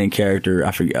like the main character,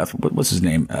 I forget what's his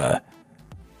name,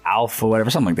 Alpha, whatever,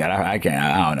 something like that. I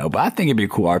don't know, but I think it'd be a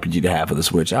cool RPG to have for the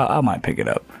Switch. I might pick it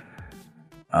up.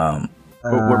 What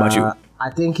about you?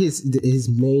 I think his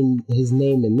name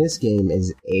in this game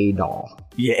is Adol.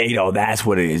 Yeah, Adol. That's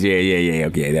what it is. Yeah.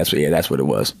 Okay, that's what it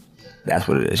was. That's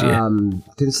what it is. Yeah.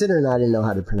 Considering I didn't know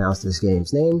how to pronounce this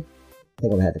game's name, I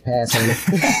think I'm gonna have to pass on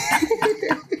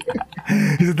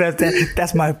it.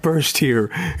 That's my first tier.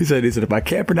 He said, if I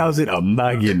can't pronounce it, I'm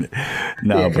not getting it.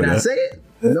 No, can I say it?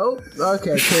 Nope.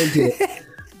 Okay, can't get it.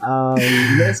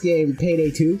 Next game, Payday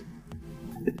 2.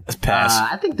 Let's pass.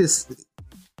 I think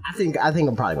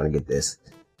I'm probably gonna get this.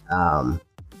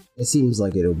 It seems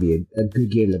like it'll be a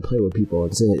good game to play with people.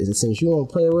 And since you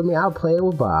won't play it with me, I'll play it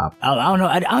with Bob. I don't know.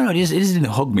 I don't know. It just didn't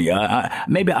hook me.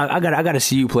 Maybe I got to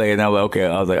see you play it. And I was like, okay.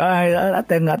 I was like, all right. I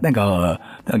think I'll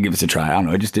give this a try. I don't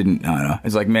know. It just didn't. I don't know.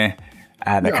 It's like, man.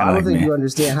 I don't think you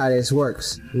understand how this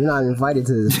works. You're not invited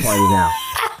to this party now.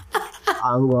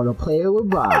 I'm gonna play it with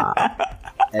Bob.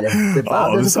 And if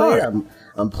Bob doesn't play it,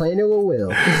 I'm playing it with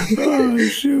Will. Oh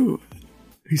shoot.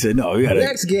 He said, no, we got to.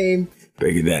 Next game.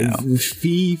 Break it down.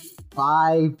 Fee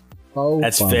 5.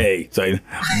 That's Faye. So,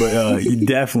 but you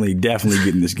definitely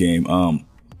getting this game. I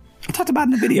talked about it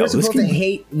in the video. We're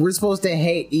supposed to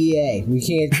hate EA. We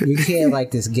can't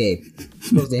like this game. We're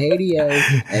supposed to hate EA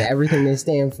and everything they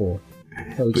stand for.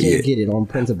 So we can't get it on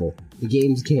principle. The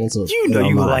game's canceled. You know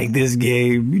you like this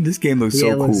game. This game looks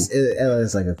so cool. It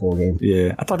looks like a cool game.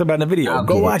 Yeah, I talked about it in the video.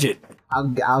 Go watch it.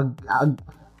 I'll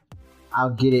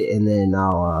get it and then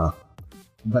I'll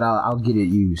but I'll get it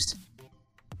used.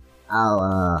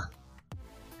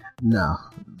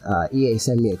 EA,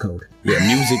 send me a code. Yeah,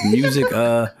 music.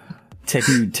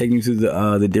 Take me through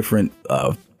the different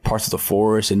parts of the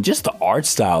forest, and just the art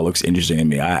style looks interesting to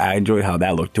me. I enjoyed how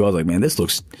that looked too. I was like, man, this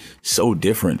looks so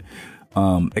different.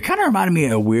 It kind of reminded me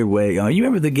in a weird way. You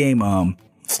remember the game?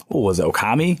 What was it,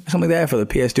 Okami or something like that for the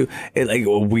PS2? It like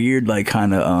a weird like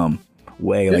kind of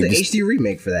way. There's like an HD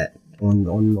remake for that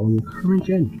on current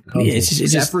gen. Yeah, it's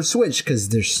just for Switch because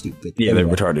they're stupid. Yeah, they're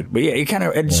retarded. But yeah, it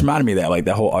just reminded me of that, like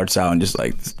that whole art style, and just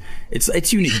like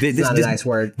it's unique. It's not a nice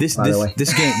word. By the way.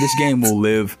 This game will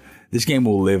live. This game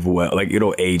will live well. Like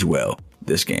it'll age well.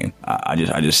 This game. I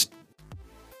just.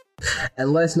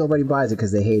 Unless nobody buys it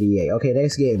because they hate EA. Okay,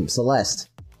 next game, Celeste.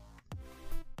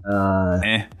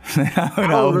 I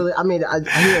don't really. I mean, I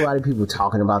hear a lot of people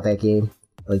talking about that game.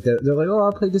 Like they're like, oh,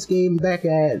 I played this game back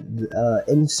at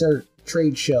insert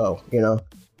trade show,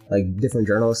 like different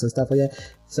journalists and stuff like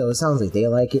that. So it sounds like they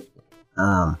like it.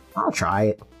 I'll try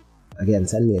it. Again,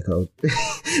 send me a code.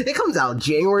 It comes out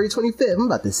January 25th. I'm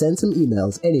about to send some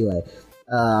emails. Anyway,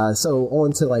 so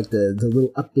on to like the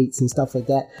little updates and stuff like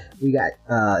that. We got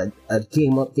a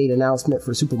game update announcement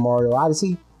for Super Mario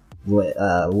Odyssey,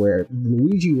 where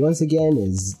Luigi once again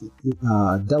is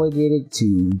delegated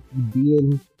to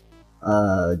being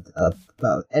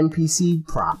NPC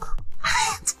prop.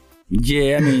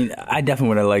 Yeah, I mean, I definitely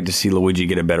would have liked to see Luigi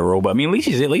get a better role, but I mean, at least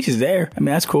he's there. I mean,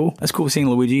 that's cool. That's cool seeing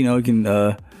Luigi. He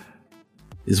can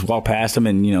just walk past him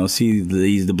and see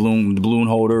the balloon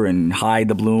holder and hide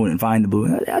the balloon and find the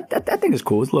balloon. I think it's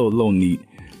cool. It's a little neat.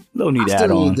 Add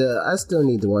on. I still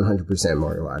need the 100%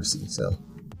 Mario Odyssey. So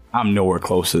I'm nowhere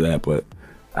close to that, but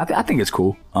I think it's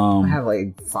cool. I have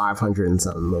like 500 and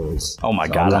something moons. Oh my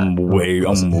god, I'm way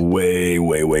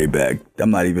back.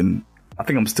 I'm not even. I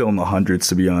think I'm still in the hundreds,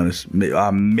 to be honest. I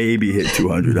maybe hit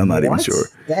 200. I'm not even sure.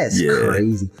 That's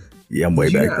crazy. Yeah, I'm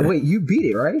way back there. Wait, you beat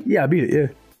it, right? Yeah, I beat it, yeah.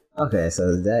 Okay,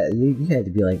 so that you had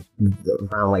to be like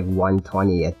around like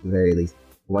 120 at the very least.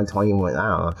 121, I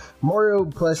don't know. Mario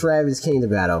plus Rabbids Kingdom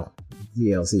Battle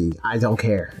DLC. I don't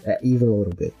care, even a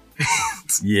little bit.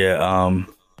 Yeah,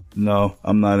 no,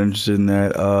 I'm not interested in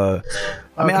that.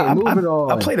 Moving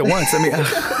on. I played it once. I mean,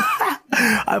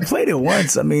 I played it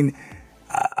once. I mean,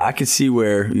 I could see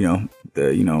where,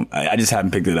 I just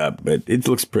haven't picked it up, but it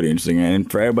looks pretty interesting. And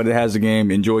for everybody that has the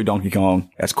game, enjoy Donkey Kong.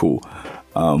 That's cool.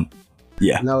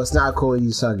 Yeah. No, it's not cool.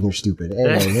 You suck and you're stupid.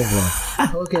 Anyway, move on.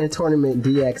 Pokemon Tournament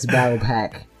DX Battle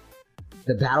Pack.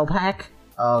 The Battle Pack?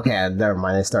 Okay, never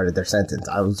mind. I started their sentence.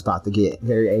 I was about to get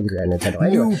very angry at Nintendo.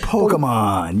 Anyway, new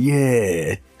Pokemon.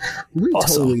 Yeah. We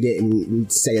totally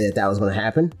didn't say that was going to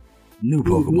happen. New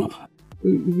Pokemon.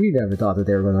 We never thought that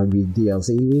they were going to be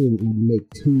DLC. We didn't make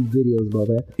 2 videos about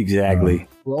that. Exactly.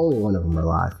 Well, only one of them are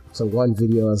live. So 1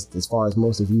 video as far as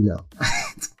most of you know.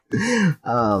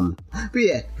 But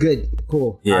yeah, good,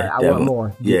 cool. Yeah, I want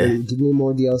more. Give me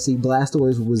more DLC.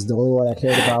 Blastoise was the only one I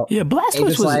cared about. Yeah,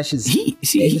 Blastoise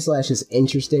Aegislash is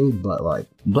interesting, but like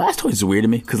Blastoise is weird to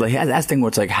me because like that's the thing where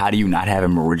it's like, how do you not have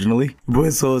him originally?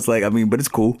 But so it's like, I mean, but it's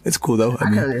cool. It's cool though. I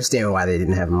can understand why they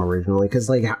didn't have him originally because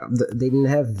like they didn't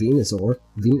have Venusaur,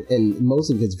 and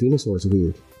mostly because Venusaur is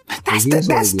weird.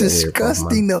 That's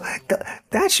disgusting though.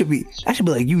 That should be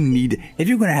like, you need, if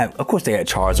you're gonna have, of course they had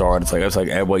Charizard. It's like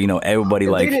everybody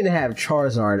if like, they didn't have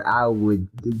Charizard, I would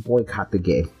boycott the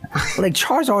game. Like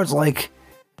Charizard's like,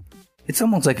 it's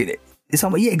almost like yeah,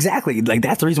 exactly. Like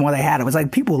that's the reason why they had it. It's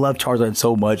like people love Charizard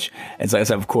so much, and so I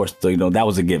said, of course, that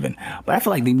was a given. But I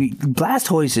feel like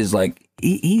Blastoise is like,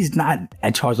 he's not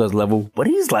at Charizard's level, but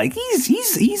he's like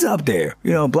he's up there.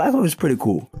 Blastoise is pretty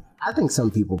cool. I think some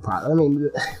people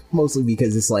probably, mostly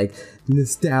because it's like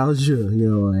nostalgia,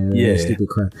 yeah, stupid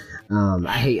crap.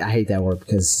 I hate that word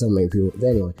because so many people.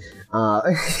 Anyway,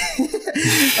 but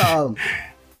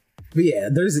yeah,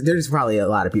 there's probably a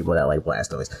lot of people that like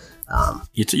Blastoise.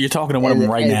 You're talking to one of them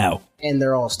right now, and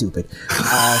they're all stupid.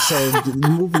 So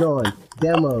moving on,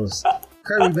 demos.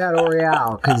 Kirby Battle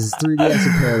Royale, because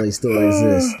 3DS apparently still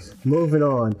exists. Moving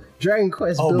on, Dragon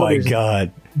Quest Builders. Oh my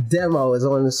god. Demo is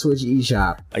on the Switch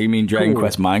eShop. You mean Dragon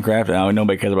Quest Minecraft?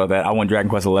 Nobody cares about that. I want Dragon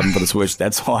Quest 11 for the Switch.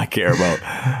 That's all I care about.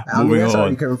 That's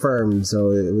already confirmed.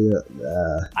 So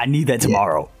I need that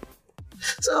tomorrow.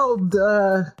 So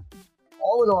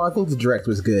all in all, I think the Direct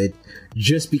was good,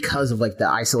 just because of like the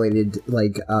isolated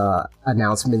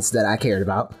announcements that I cared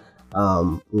about.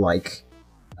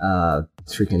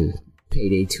 Freaking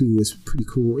Payday 2 is pretty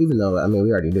cool, even though we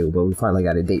already knew, but we finally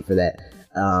got a date for that.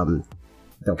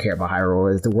 Don't care about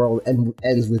Hyrule. The world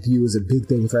ends with you is a big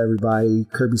thing for everybody.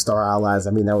 Kirby Star Allies,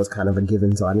 that was kind of a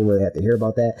given, so I didn't really have to hear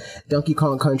about that. Donkey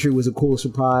Kong Country was a cool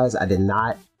surprise. I did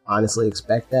not honestly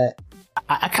expect that.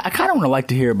 I kind of want to like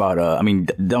to hear about. I mean,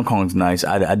 Donkey Kong's nice.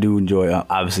 I do enjoy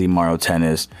obviously Mario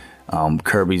Tennis.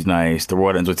 Kirby's nice. The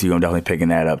World Ends With You, I'm definitely picking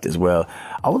that up as well.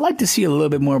 I would like to see a little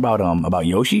bit more about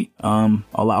Yoshi. I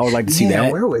would like to see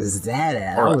that. Where was that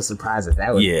at? I was surprised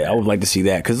that was. Yeah, I would like to see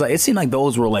that because it seemed like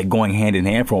those were like going hand in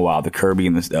hand for a while. The Kirby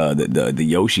and the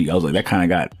Yoshi. I was like, that kind of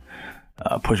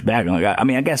got pushed back. I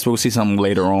mean, I guess we'll see something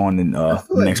later on in the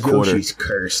next quarter. Yoshi's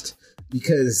cursed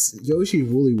because Yoshi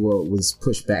Woolly World was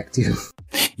pushed back too.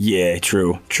 Yeah,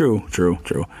 true.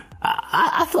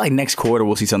 I feel like next quarter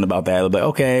we'll see something about that. It'll be like,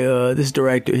 okay, this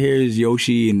director, here's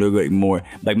Yoshi, and they'll get more.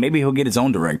 Like maybe he'll get his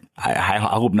own direct. I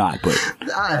hope not, but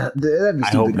that'd be stupid.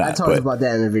 I hope not. I talked about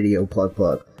that in the video. Plug.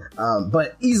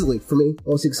 But easily for me,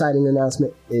 most exciting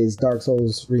announcement is Dark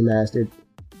Souls Remastered.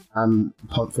 I'm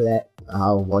pumped for that.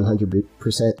 I'll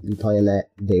 100% be playing that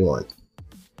day one.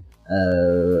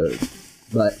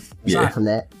 But aside from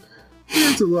that,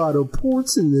 there's a lot of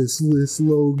ports in this list,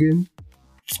 Logan.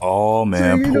 Oh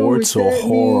man, so ports are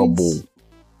horrible.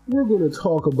 We're going to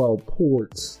talk about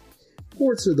ports.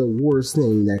 Ports are the worst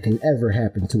thing that can ever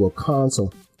happen to a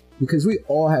console because we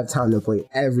all have time to play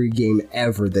every game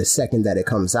ever the second that it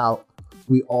comes out.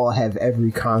 We all have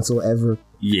every console ever.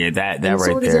 Yeah, that and right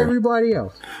so does there. Everybody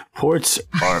else. Ports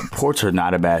are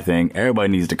not a bad thing. Everybody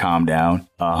needs to calm down.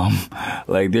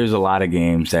 Like there's a lot of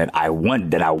games that I want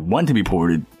to be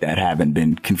ported that haven't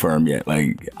been confirmed yet.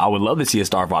 Like I would love to see a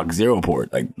Star Fox Zero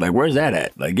port. Like where's that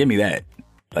at? Like give me that.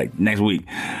 Like next week.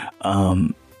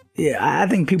 Yeah, I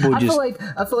think people I feel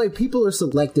like people are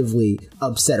selectively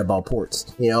upset about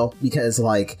ports, because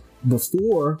like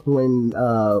before, when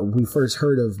we first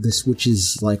heard of the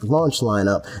Switch's like launch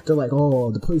lineup, they're like,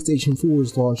 "Oh, the PlayStation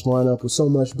 4's launch lineup was so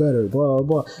much better." Blah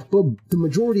blah. But the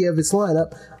majority of its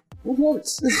lineup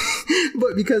works.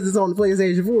 But because it's on the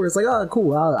PlayStation 4, it's like, "Oh,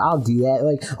 cool, I'll do that."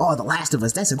 Like, "Oh, The Last of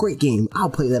Us, that's a great game.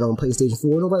 I'll play that on PlayStation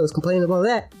 4." Nobody was complaining about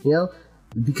that,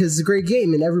 because it's a great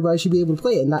game and everybody should be able to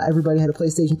play it. Not everybody had a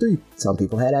PlayStation 3. Some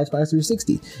people had Xbox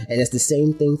 360. And it's the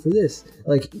same thing for this.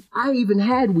 Like, I even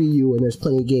had Wii U and there's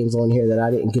plenty of games on here that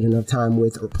I didn't get enough time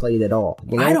with or played at all.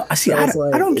 I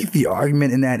don't get the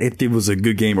argument in that if it was a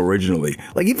good game originally.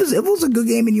 Like, if it was a good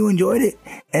game and you enjoyed it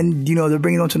and, they're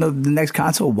bringing it on to the next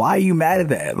console, why are you mad at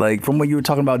that? Like, from what you were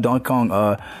talking about Donkey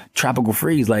Kong Tropical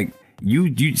Freeze, like,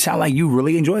 you sound like you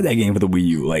really enjoyed that game for the Wii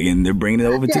U, like, and they're bringing it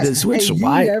over to the Switch. So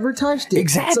why? You never touched it.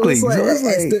 Exactly. So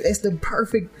it's the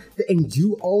perfect, and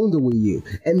you own the Wii U.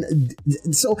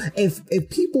 And so if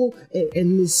people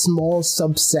in this small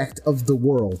subsect of the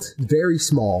world, very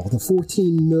small, the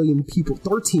 13 million people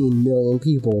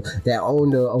that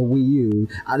owned a Wii U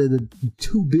out of the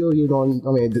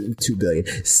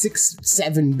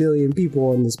 7 billion people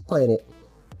on this planet,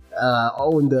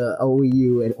 owned a Wii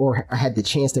U or had the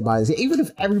chance to buy this. Even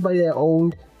if everybody that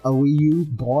owned a Wii U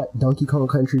bought Donkey Kong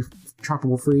Country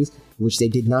Tropical Freeze, which they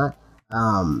did not,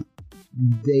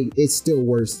 it's still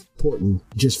worth porting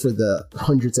just for the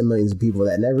hundreds of millions of people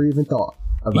that never even thought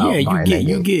about buying that game.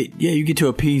 You get to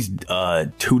appease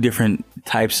two different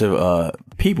types of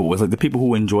people. It's like the people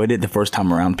who enjoyed it the first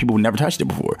time around, people who never touched it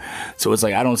before. So it's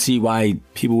like I don't see why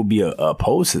people would be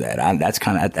opposed to that.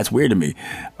 That's weird to me.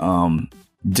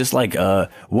 Just like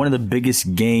one of the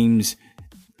biggest games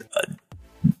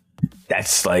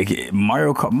that's like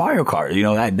Mario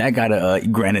Kart, that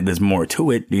got granted there's more to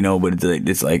it, but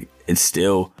it's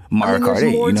still Mario Kart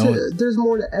 8, there's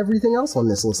more to everything else on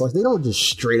this list. Like they don't just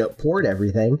straight up port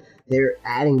everything. They're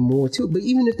adding more to it. But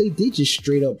even if they did just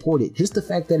straight up port it, just the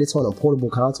fact that it's on a portable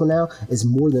console now is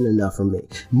more than enough for me.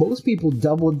 Most people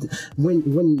doubled when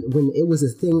it was a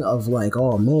thing of like,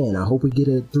 oh man, I hope we get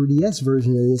a 3DS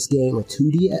version of this game, or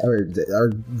 2DS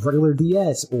or regular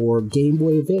DS or Game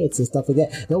Boy Advance and stuff like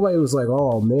that. Nobody was like,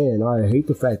 oh man, I hate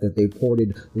the fact that they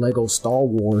ported Lego Star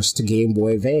Wars to Game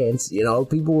Boy Advance.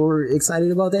 People were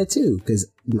excited about that too, because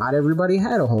not everybody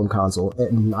had a home console,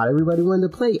 and not everybody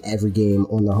wanted to play every game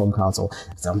on the home console.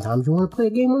 Sometimes you want to play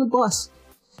a game on the bus,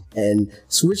 and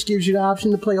Switch gives you the option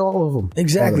to play all of them.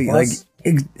 Exactly, bus,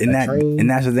 and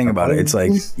that's the thing about it. It's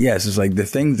like, yes, it's like the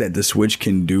things that the Switch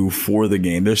can do for the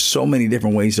game. There's so many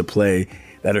different ways to play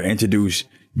that are introduced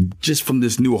just from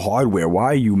this new hardware. Why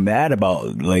are you mad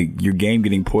about like your game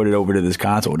getting ported over to this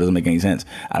console? It doesn't make any sense.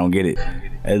 I don't get it.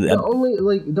 The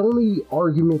only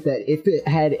argument that if it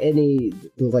had any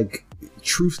like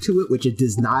truth to it, which it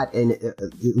does not, and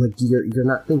like you're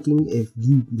not thinking if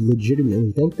you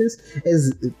legitimately think this,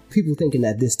 is people thinking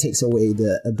that this takes away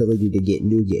the ability to get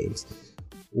new games.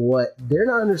 What they're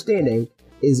not understanding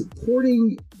is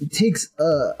porting takes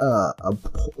a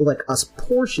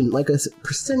portion, like a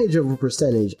percentage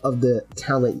of the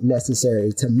talent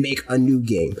necessary to make a new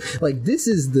game. Like this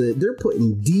is they're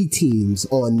putting D teams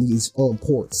on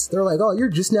ports. They're like, oh, you're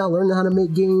just now learning how to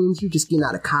make games. You're just getting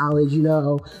out of college, you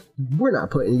know. We're not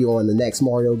putting you on the next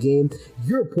Mario game.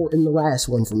 You're porting the last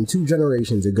one from 2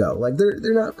 generations ago. Like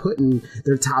they're not putting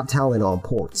their top talent on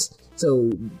ports.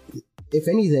 So if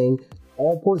anything,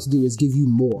 all ports do is give you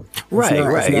more. Right.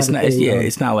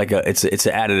 It's not like it's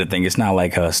an additive thing. It's not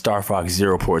like a Star Fox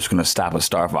Zero port is going to stop a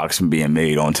Star Fox from being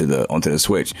made onto the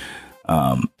Switch,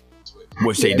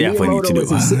 which they definitely need to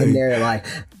do. Sitting there like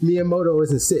Miyamoto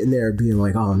wasn't sitting there being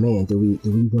like, "Oh man, do we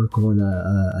work on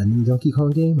a new Donkey Kong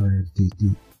game or do we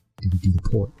do the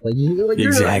port?"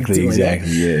 Exactly.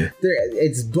 Yeah,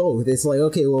 it's both. It's like,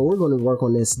 okay, well, we're going to work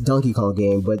on this Donkey Kong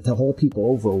game, but to hold people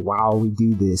over while we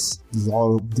do this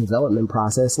long development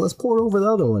process, let's port over the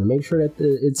other one. Make sure that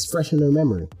it's fresh in their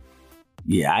memory.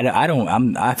 Yeah,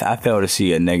 I fail to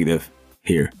see a negative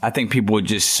here. I think people are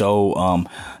just so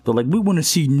they're like, we want to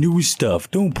see new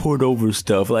stuff. Don't port over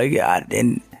stuff. Like,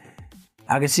 and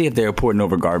I can see if they're porting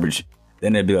over garbage,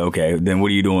 then they'd be like, okay, then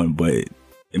what are you doing? But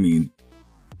I mean,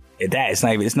 it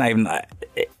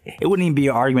wouldn't even be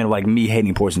an argument of like me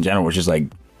hating ports in general. It's just like,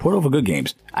 port over good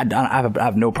games. I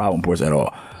have no problem with ports at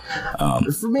all.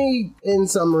 For me, in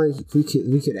summary, we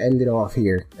could end it off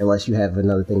here, unless you have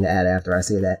another thing to add after I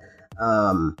say that.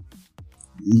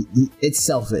 It's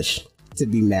selfish to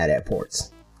be mad at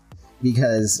ports,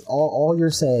 because all you're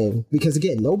saying, because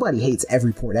again, nobody hates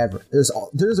every port ever.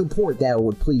 There's a port that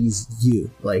would please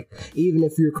you. Like, even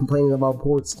if you're complaining about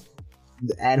ports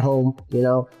at home, you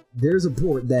know, there's a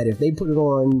port that if they put it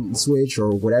on Switch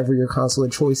or whatever your console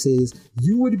of choice is,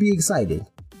 you would be excited.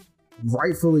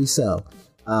 Rightfully so.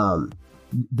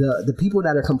 The people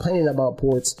that are complaining about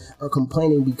ports are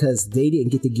complaining because they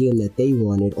didn't get the game that they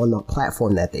wanted on the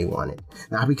platform that they wanted.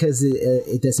 Not because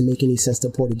it doesn't make any sense to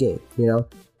port a game, you know?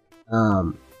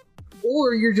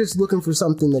 Or you're just looking for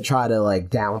something to try to like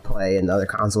downplay another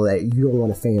console that you don't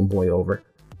want to fanboy over.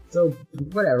 So,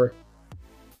 whatever.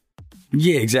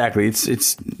 Yeah, exactly.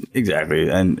 It's exactly,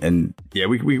 and yeah,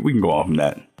 we can go off from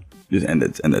that. Just end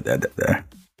it there.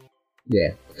 Yeah.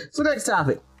 So next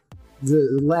topic,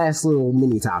 the last little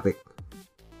mini topic.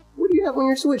 What do you have on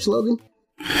your Switch, Logan?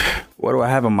 What do I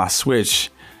have on my Switch?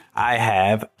 I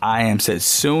have I Am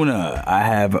Setsuna. I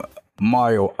have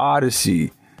Mario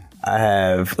Odyssey. I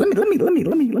have. Let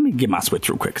me get my Switch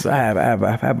real quick, because I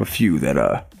have a few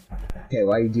that Okay,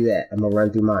 while you do that, I'm going to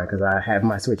run through mine because I have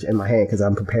my Switch in my hand because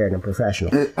I'm prepared and professional.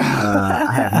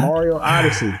 I have Mario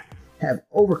Odyssey. I have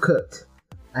Overcooked.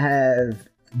 I have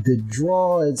the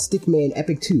Draw and Stickman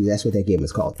Epic 2. That's what that game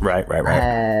is called. Right. I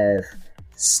have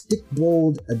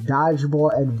Stickbold, a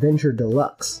Dodgeball Adventure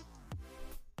Deluxe.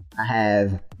 I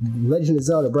have Legend of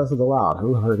Zelda Breath of the Wild.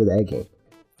 Who heard of that game?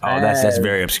 Oh, that's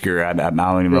very obscure. I don't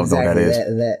even know what that is.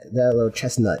 That little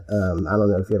chestnut. I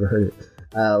don't know if you ever heard it.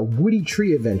 Woody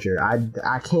Tree Adventure.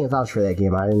 I can't vouch for that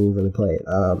game. I didn't even really play it.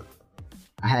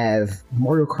 I have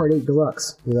Mario Kart 8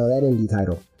 Deluxe. You know, that indie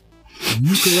title.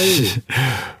 Ukulele.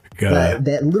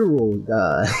 that literal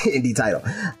indie title.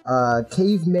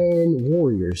 Caveman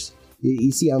Warriors.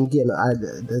 You see, I'm getting.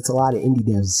 That's a lot of indie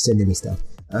devs sending me stuff.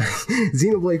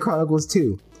 Xenoblade Chronicles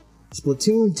 2.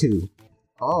 Splatoon 2.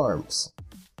 ARMS.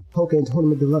 Pokémon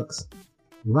Tournament Deluxe.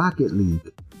 Rocket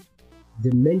League.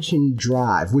 Dimension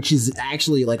Drive, which is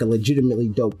actually like a legitimately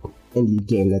dope indie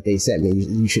game that they sent me.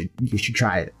 You should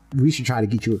try it. We should try to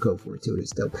get you a code for it too. It's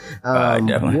dope.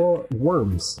 Definitely.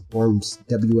 Worms,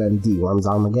 WMD, Worms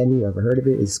Armageddon. You ever heard of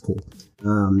it? It's cool.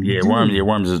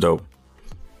 Worms is dope.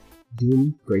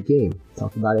 Doom, great game.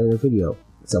 Talked about it in a video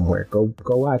somewhere. Go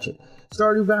watch it.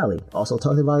 Stardew Valley, also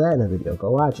talked about that in a video.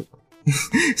 Go watch it.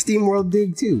 Steam World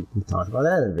Dig 2. We talked about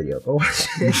that in a video. Go watch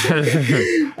it.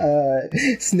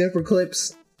 Snipper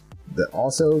Clips.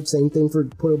 Also, same thing for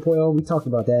Puyo Puyo. We talked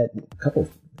about that in a couple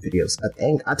videos.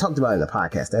 I talked about it in the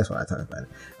podcast. That's why I talked about it.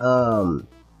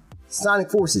 Sonic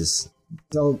Forces.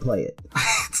 Don't play it.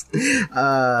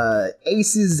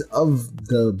 Aces of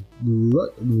the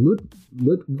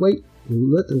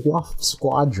Luftwaffe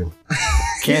Squadron.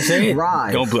 Can't say it.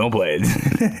 Rise. Don't play it.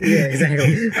 Yeah,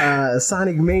 exactly.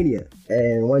 Sonic Mania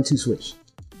and 1-2 Switch.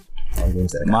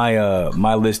 My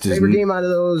list is favorite game out of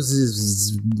those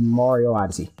is Mario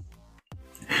Odyssey.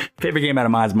 Favorite game out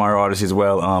of mine is Mario Odyssey as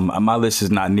well. My list is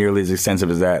not nearly as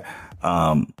extensive as that.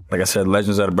 Like I said,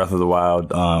 Legend of Zelda Breath of the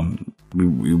Wild.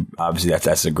 We obviously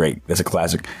that's a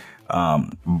classic.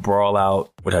 Brawl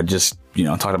Out, which I just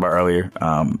talked about earlier.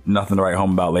 Nothing to write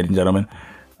home about, ladies and gentlemen.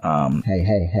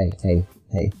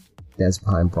 Hey. That's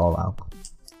behind Brawl Out.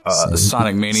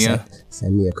 Sonic Mania.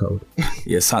 Send me a code.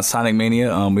 Yeah, Sonic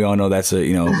Mania. We all know that's a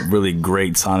really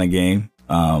great Sonic game.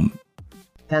 10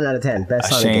 out of 10. Best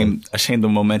Sonic game. A shame the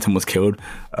momentum was killed.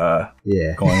 Going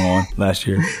on last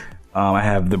year. I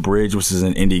have The Bridge, which is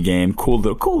an indie game. Cool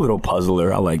little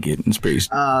puzzler. I like it. It's pretty.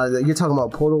 You're talking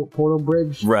about Portal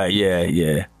Bridge, right?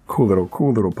 Yeah. Cool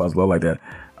little puzzle. I like that.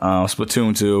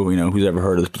 Splatoon 2. Who's ever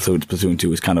heard of Splatoon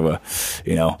 2 is kind of a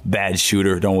bad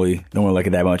shooter. Don't really like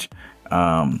it that much.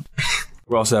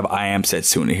 We also have I Am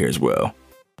Setsuna here as well,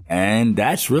 and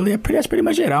that's pretty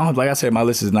much it. Like I said, my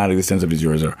list is not as extensive as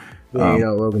yours are. Yeah,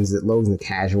 Logan's a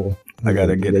casual. I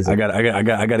gotta get on those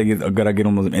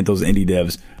indie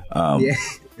devs. Yeah,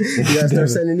 you gotta start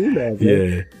sending emails.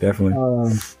 Yeah, definitely.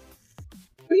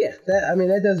 But yeah,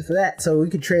 that does it for that. So we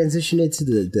could transition into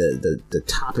the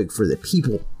topic for the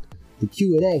people, the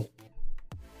Q&A,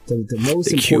 the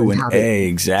most important topic.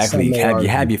 Exactly.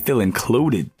 Have you feel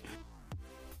included?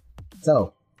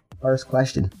 So, first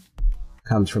question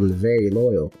comes from the very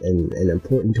loyal and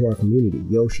important to our community,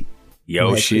 Yoshi.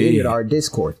 Who has created our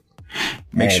Discord.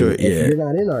 Make sure, if you're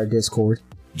not in our Discord,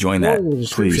 join that,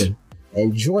 please.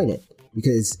 And join it,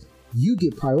 because you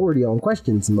get priority on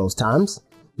questions most times,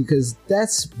 because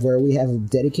that's where we have a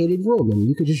dedicated room, and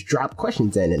you could just drop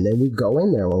questions in, and then we go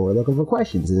in there when we're looking for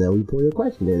questions, and then we pull your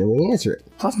question in and we answer it.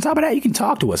 Plus, on top of that, you can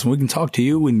talk to us, and we can talk to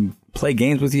you and play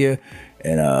games with you,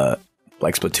 and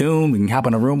like Splatoon, we can hop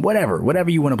in a room, whatever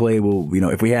you want to play. We'll,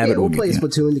 if we have it, we'll play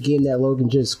Splatoon, the game that Logan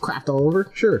just crapped all over.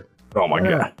 Sure. Oh my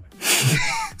god.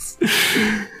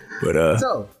 But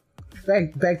so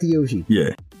back to Yoshi.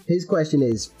 Yeah. His question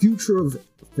is future of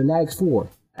Fanatics 4,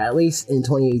 at least in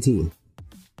 2018.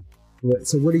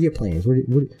 So what are your plans? What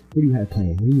do you have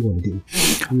planned? What do you want to do?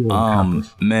 What do you want to accomplish?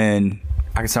 Man,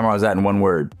 I can summarize that in one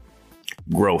word: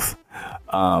 growth.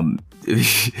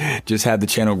 Just have the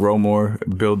channel grow more,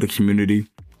 build the community.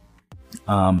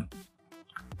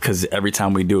 Because every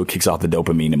time we do, it kicks off the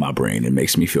dopamine in my brain. It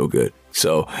makes me feel good.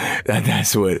 So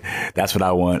that's what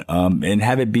I want. And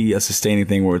have it be a sustaining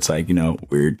thing where it's like,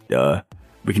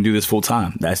 we can do this full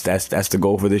time. That's the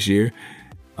goal for this year.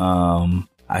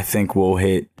 I think we'll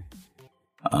hit.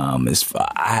 I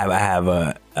have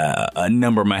a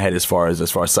number in my head as far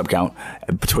as sub count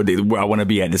where I want to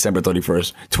be at December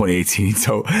 31st, 2018.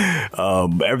 So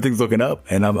everything's looking up,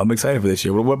 and I'm excited for this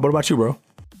year. What about you, bro?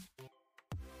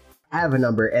 I have a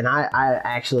number, and I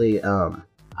actually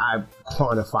I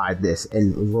quantified this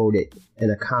and wrote it in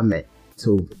a comment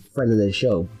to a friend of the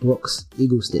show, Brooks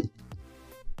Eagleston,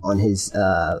 on his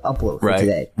upload for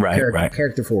today. Right.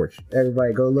 Character Forge.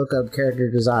 Everybody go look up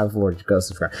Character Design Forge. Go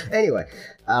subscribe. Anyway,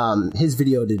 his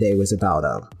video today was about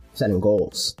setting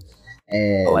goals.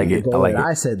 And the goal that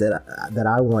I said that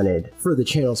I wanted for the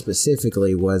channel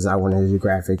specifically was I wanted to do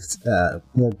graphics,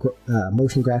 more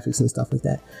motion graphics and stuff like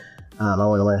that. I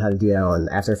want to learn how to do that on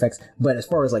After Effects. But as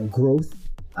far as like growth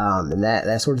and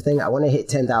that sort of thing, I want to hit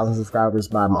 10,000 subscribers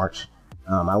by March.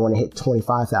 I want to hit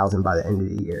 25,000 by the end of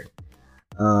the year.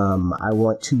 I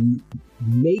want to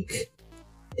make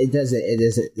this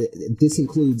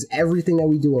includes everything that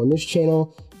we do on this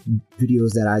channel,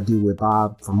 videos that I do with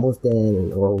Bob from Wolf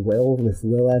Den, or Will, if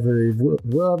Will ever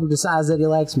decides that he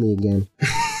likes me again.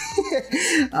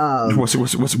 What's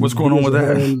going on with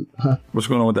that? Huh? What's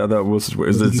going on with that Will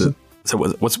situation?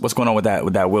 What's going on with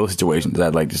that Will situation? Is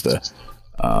that like just a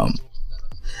I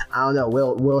don't know.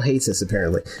 Will hates us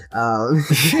apparently.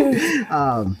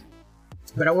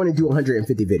 But I want to do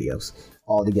 150 videos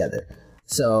all together.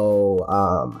 So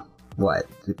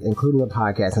including the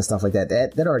podcast and stuff like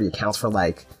that already accounts for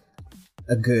like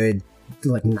a good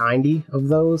 90 of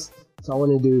those. So I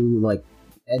want to do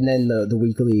and then the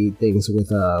weekly things with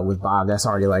Bob, that's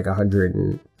already like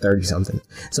 130 something.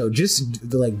 So just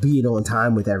being on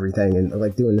time with everything and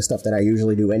doing the stuff that I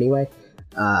usually do anyway,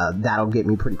 that'll get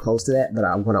me pretty close to that. But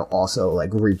I want to also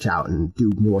reach out and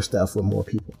do more stuff with more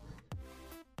people.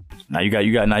 Now you got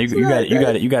to make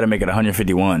it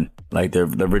 151 like the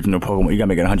original Pokemon. You got to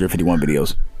make it 151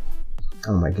 videos.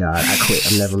 Oh my god, I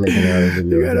quit. I'm never making another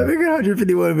video. You gotta make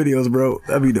 151 videos, bro.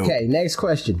 That'd be dope. Okay, next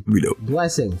question. That'd be dope.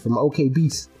 Blessing from OK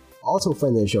Beast, also a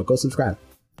friend of the show. Go subscribe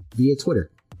via Twitter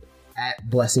at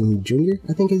Blessing Jr.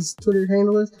 I think his Twitter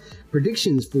handle is.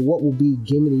 Predictions for what will be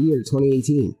Game of the Year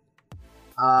 2018.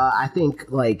 I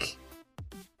think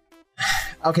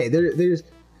okay, there's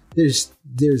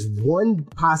one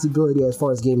possibility as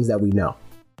far as games that we know.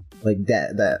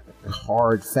 That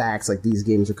hard facts, these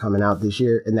games are coming out this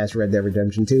year, and that's Red Dead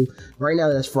Redemption 2. Right now,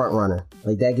 that's front runner.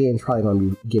 That game's probably going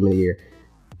to be Game of the Year,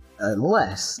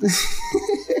 unless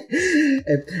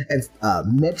if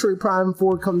Metroid Prime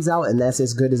 4 comes out and that's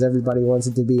as good as everybody wants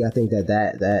it to be. I think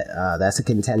that's a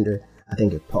contender. I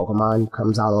think if Pokemon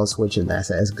comes out on Switch and that's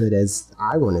as good as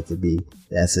I want it to be,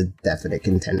 that's a definite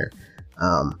contender.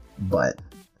 But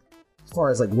as far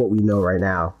as like what we know right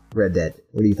now, Red Dead,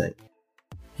 what do you think?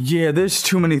 Yeah, there's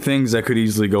too many things that could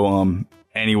easily go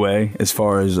anyway. As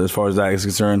far as that is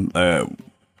concerned, honestly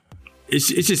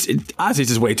it's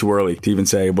just way too early to even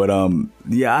say. But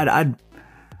yeah,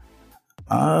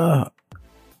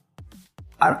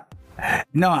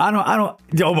 No, I don't.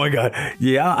 Oh my god,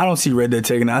 yeah, I don't see Red Dead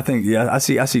taking it. I think, yeah, I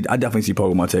definitely see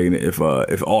Pokemon taking it. If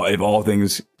all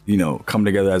things come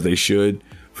together as they should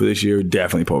for this year,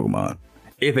 definitely Pokemon.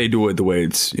 If they do it the way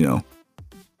it's the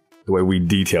way we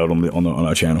detailed on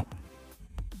our channel.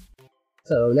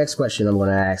 So next question I'm going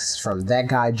to ask from that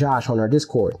guy Josh on our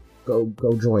Discord. Go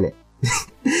join it.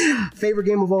 Favorite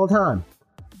game of all time?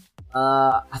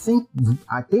 I think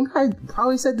I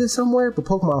probably said this somewhere, but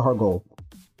Pokemon Heart Gold.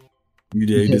 You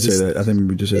did say that. I think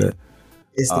we just said that.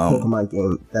 It's the Pokemon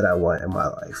game that I want in my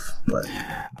life, but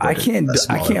I can't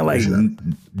like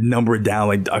number it down.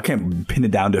 Like I can't pin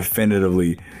it down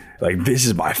definitively. Like this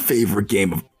is my favorite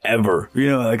game of ever.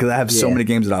 Because I have so many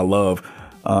games that I love.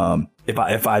 If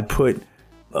I'd put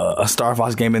a Star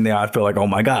Fox game in there, I'd feel like, oh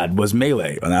my god, was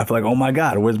Melee, and I feel like, oh my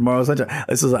god, where's Mario Sunshine?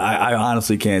 I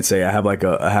honestly can't say. I have like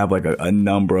a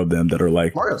number of them that are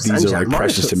like Mario these Sunshine. are like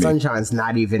precious to me. Sunshine's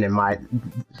not even in my.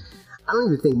 I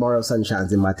don't even think Mario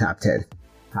Sunshine's in my top 10.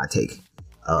 Hot take.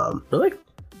 Really?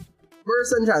 Mario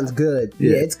Sunshine's good.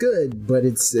 Yeah, it's good, but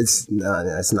it's not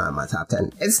in my top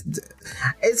 10.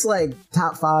 It's like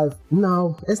top 5.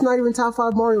 No, it's not even top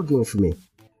 5 Mario games for me.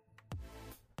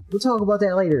 We'll talk about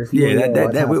that later. We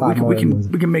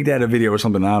can make that a video or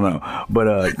something. I don't know, but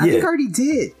I think I already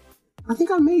did. I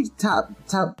think I made top.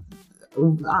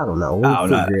 I don't know.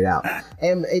 We'll figure it out.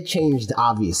 And it changed,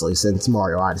 obviously, since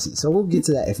Mario Odyssey. So we'll get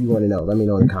to that if you want to know. Let me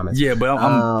know in the comments. Yeah, but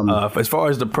as far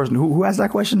as the person who asked that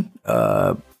question,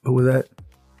 who was that?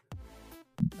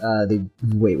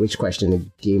 Which question? The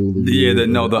game?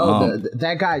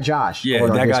 That guy Josh. Yeah,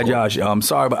 that guy Josh.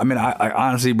 Sorry, but I mean, I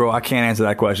honestly, bro, I can't answer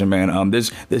that question, man.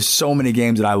 There's so many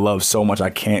games that I love so much I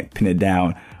can't pin it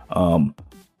down.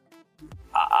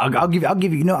 I'll give you.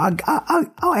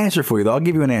 I'll answer for you though. I'll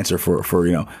give you an answer for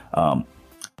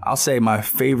I'll say my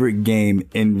favorite game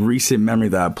in recent memory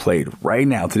that I played right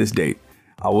now to this date.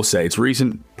 I will say it's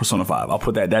recent. Persona 5. I'll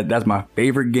put that's my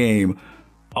favorite game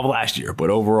of last year, but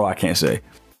overall I can't say.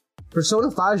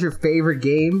 Persona 5 is your favorite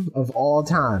game of all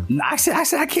time. I said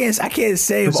I can't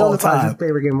say Persona of all time. 5 is your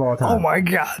favorite game of all time. Oh my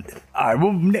god! All right,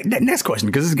 well, next question,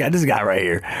 because this guy right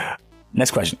here.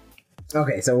 Next question.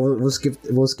 Okay, so we'll skip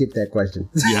that question.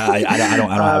 Yeah, I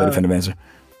don't have a definitive answer.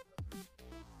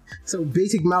 So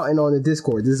Basic Mountain on the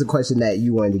Discord. This is a question that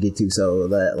you wanted to get to, so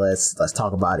let's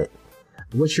talk about it.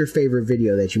 What's your favorite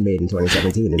video that you made in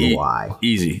 2017 and why?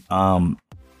 Easy.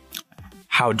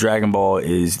 How Dragon Ball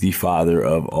is the father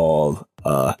of all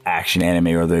action anime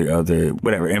or the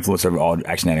whatever influence of all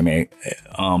action anime.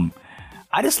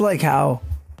 I just like how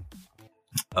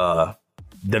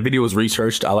the video was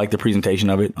researched. I like the presentation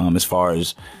of it. As far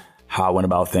as how I went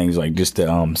about things, like just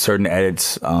the certain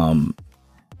edits,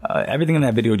 everything in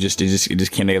that video just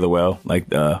came together well. Like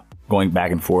going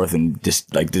back and forth and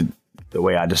just like the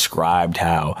way I described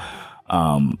how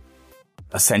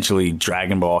essentially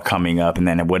Dragon Ball coming up and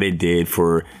then what it did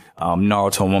for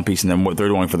Naruto and One Piece and then what they're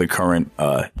doing for the current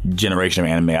generation of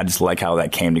anime. I just like how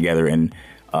that came together and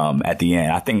at the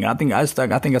end. I think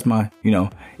that's my,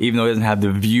 even though it doesn't have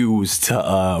the views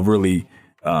to really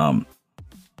doesn't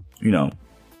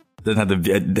have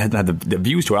the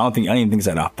views to it. I don't even think it's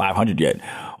at 500 yet,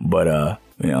 but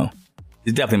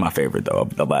it's definitely my favorite though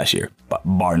of last year,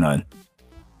 bar none.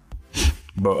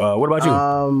 But what about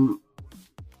you?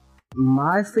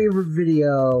 My favorite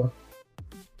video.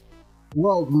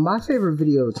 Well, my favorite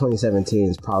video of 2017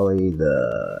 is probably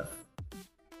this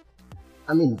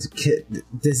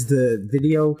is the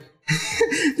video.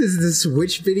 This is the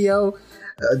Switch video.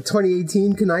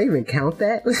 2018. Can I even count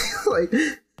that?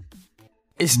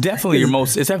 It's definitely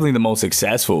It's definitely the most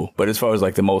successful. But as far as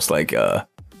like the most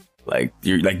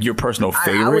your personal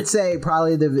favorite, I would say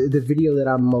probably the video that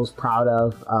I'm most proud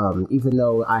of. Even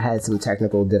though I had some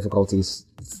technical difficulties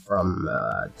from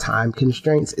time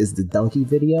constraints, is the Donkey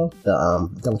video, the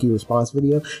Donkey response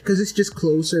video, because it's just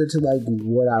closer to like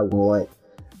what I want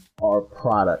our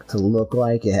product to look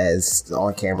like. It has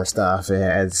on camera stuff. It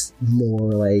has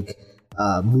more like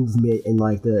movement and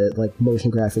like the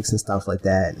motion graphics and stuff like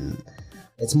that, and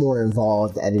it's more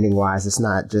involved editing wise. It's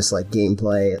not just like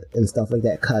gameplay and stuff like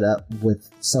that cut up with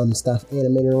some stuff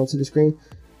animated onto the screen.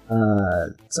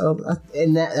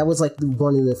 That was like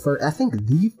one of the first, I think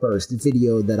the first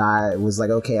video that I was like,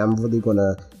 okay, I'm really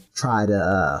gonna try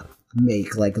to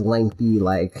make like lengthy,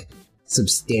 like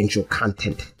substantial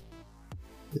content.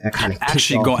 That kind of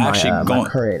going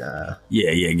current.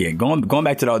 Yeah. Going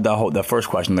back to the first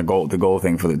question, the goal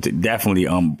thing for definitely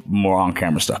more on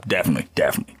camera stuff. Definitely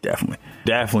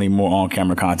more on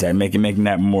camera content. Making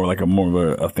that more like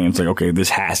more of a thing. It's like, okay, this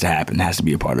has to happen. It has to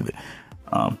be a part of it.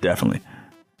 Definitely.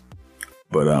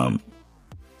 But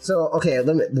So okay,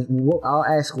 I'll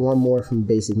ask one more from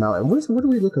Basic Mountain. What are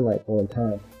we looking like on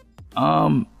time?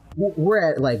 We're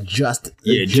at like just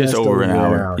over an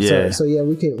hour. Yeah. So yeah,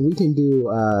 we can do.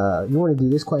 You want to do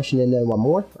this question and then one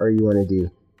more, or you want to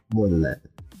do more than that?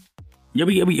 Yeah,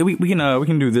 we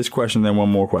can do this question, then one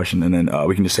more question, and then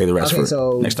we can just say the rest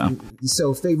next time.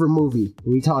 So favorite movie?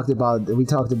 We talked about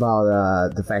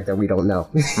the fact that we don't know.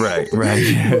 Right.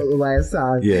 last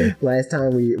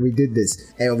time we did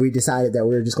this, and we decided that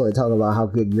we were just going to talk about how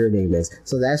good Your Name is.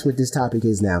 So that's what this topic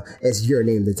is now. It's Your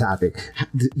Name, the topic.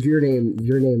 Your name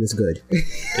is good.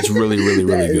 It's really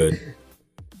good.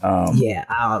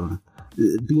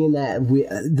 Being that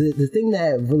the thing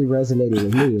that really resonated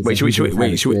with me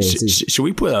is should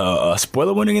we put a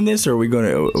spoiler warning in this, or are we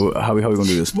gonna how we gonna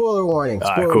do this? Spoiler warning.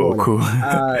 Cool.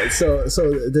 So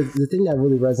the thing that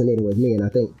really resonated with me, and I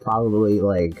think probably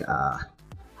like I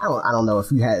don't know if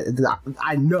you had.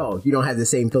 I know you don't have the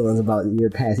same feelings about your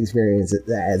past experience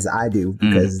as I do,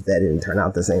 because that didn't turn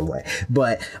out the same way.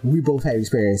 But we both had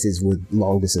experiences with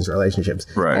long distance relationships,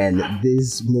 right? And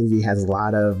this movie has a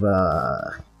lot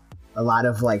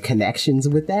of like connections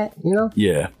with that, you know?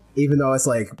 Yeah. Even though it's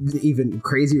like even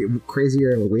crazier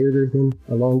and weirder than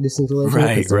a long distance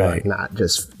relationship. Right. Like not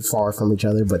just far from each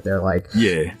other, but they're like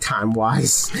time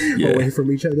wise away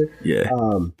from each other. Yeah.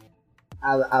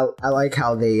 I like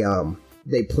how they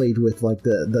played with like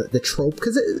the trope,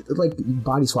 because like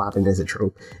body swapping is a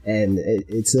trope, and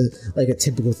it's a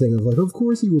typical thing of like, of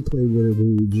course you would play with a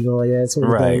boobs, you know, like that sort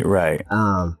of thing. Right.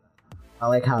 I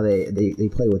like how they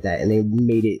play with that, and they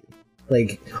made it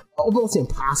like almost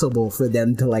impossible for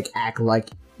them to like act like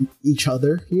each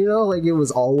other, you know, like it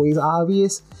was always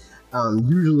obvious.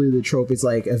 Usually the trope is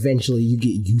like eventually you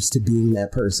get used to being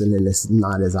that person and it's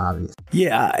not as obvious.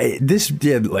 I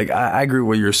agree with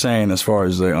what you're saying as far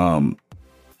as like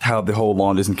how the whole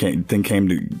long distance thing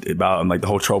came about, and like the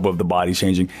whole trope of the body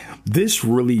changing. This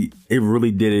really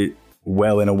did it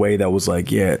well in a way that was like,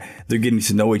 they're getting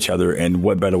to know each other, and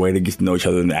what better way to get to know each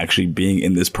other than actually being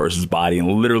in this person's body and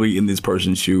literally in this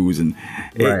person's shoes, and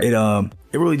it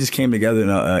really just came together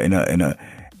in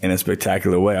a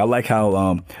spectacular way. I like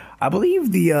how I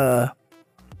believe the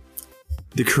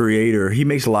creator, he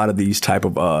makes a lot of these type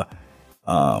of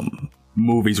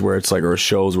movies where it's like, or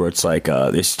shows where it's like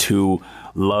there's two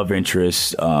love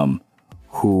interests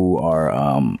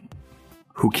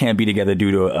who can't be together due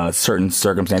to a certain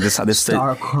circumstance.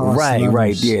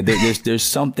 Right. Yeah, there's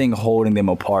something holding them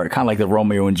apart, kind of like the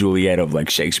Romeo and Juliet of like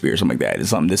Shakespeare or something like that.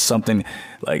 There's something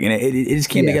like, and it just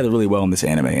came together really well in this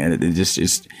anime. And it just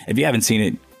if you haven't seen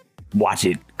it, watch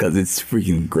it, because it's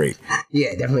freaking great.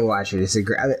 Yeah, definitely watch it. It's a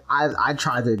great. I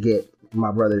tried to get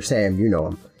my brother Sam, you know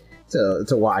him, to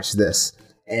watch this.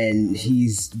 And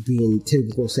he's being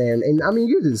typical Sam. And I mean,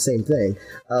 you do the same thing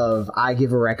of I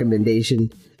give a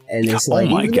recommendation, and it's like,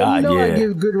 oh my God, I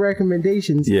give good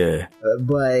recommendations. Yeah.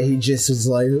 But he just was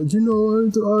like, I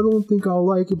don't think I'll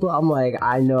like it. But I'm like,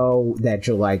 I know that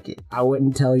you'll like it. I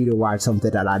wouldn't tell you to watch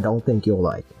something that I don't think you'll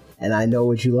like. And I know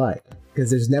what you like. Because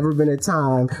there's never been a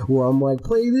time where I'm like,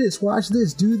 play this, watch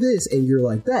this, do this. And you're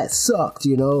like, that sucked,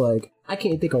 you know? Like, I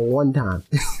can't think of one time.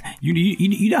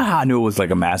 You know how I knew it was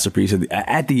like a masterpiece?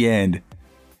 At the end,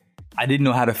 I didn't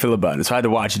know how to feel about it, so I had to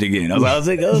watch it again. I was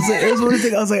like,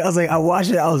 I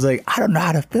watched it. I was like, I don't know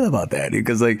how to feel about that,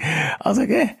 because like, I was like,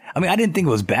 I mean, I didn't think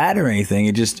it was bad or anything.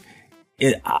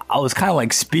 I was kind of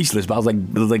like speechless, but I was like,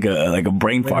 it was like a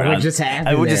brain fart. What just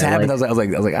happened? What just happened? I was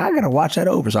like, I gotta watch that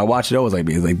over. So I watched it over. I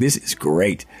was like, this is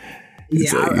great.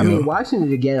 Yeah, I mean, watching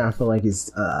it again, I feel like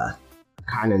it's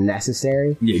kind of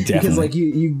necessary. Yeah, definitely. Because like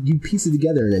you piece it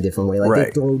together in a different way. Like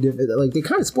they throw like they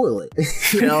kind of spoil it.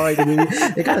 You know, like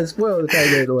they kind of spoil the fact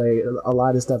that like a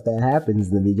lot of stuff that happens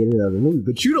in the beginning of the movie,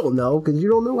 but you don't know because you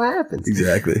don't know what happens.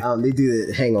 Exactly. They do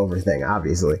the hangover thing,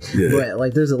 obviously. Yeah. But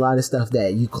like there's a lot of stuff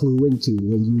that you clue into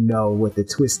when you know what the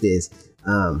twist is.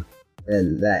 And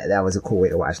that was a cool way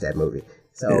to watch that movie.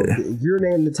 So Your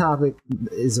Name, the topic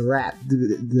is a wrap.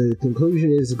 The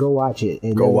conclusion is go watch it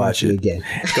and go watch it again.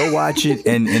 Go watch it,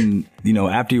 and you know,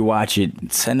 after you watch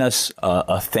it, send us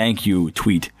a thank you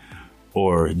tweet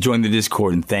or join the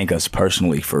Discord and thank us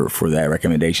personally for that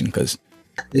recommendation, because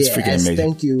it's freaking amazing.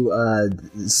 Thank you.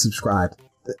 Subscribe.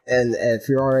 And if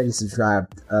you're already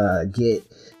subscribed, get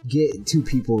 2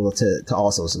 people to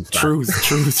also subscribe.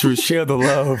 Truth. Share the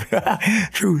love.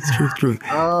 Truth.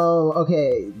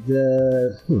 Okay.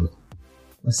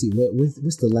 Let's see.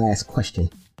 What's the last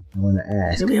question I want to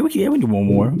ask? Yeah, we do one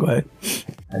more. Go ahead.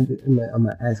 I'm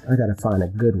gonna ask. I gotta find a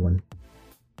good one.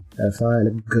 I'm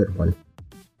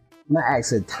gonna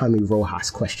ask a Tommy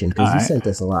Rojas question because he sent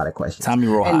us a lot of questions. Tommy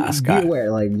Rojas, and be aware,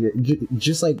 like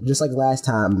just like last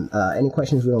time, any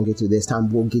questions we don't get to this time,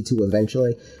 we'll get to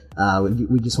eventually.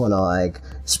 We just want to like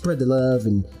spread the love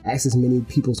and ask as many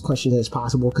people's questions as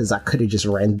possible, because I could have just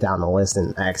ran down the list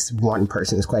and asked one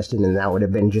person's question, and that would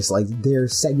have been just like their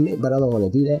segment. But I don't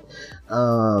want to do that.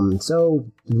 So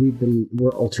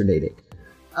we're alternating.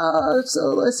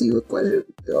 So let's see what question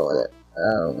going.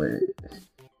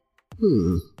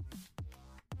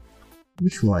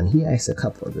 Which one? He asked a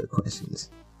couple of good questions.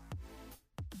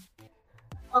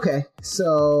 Okay,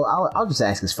 so I'll just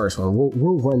ask his first one.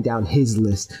 We'll run down his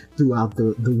list throughout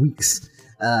the weeks.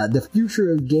 The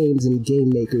future of games and game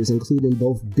makers, including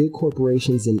both big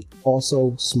corporations and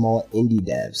also small indie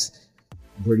devs.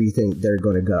 Where do you think they're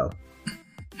going to go?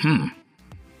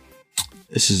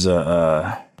 This is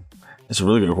that's a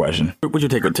really good question. What's your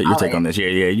take on this?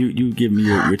 Yeah. You give me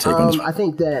your take on this. I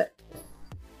think that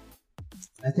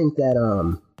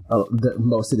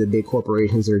most of the big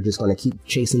corporations are just going to keep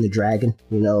chasing the dragon,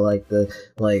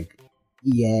 like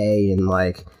EA and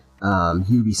like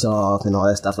Ubisoft and all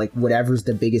that stuff. Like whatever's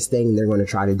the biggest thing, they're going to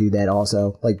try to do that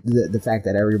also. Like the fact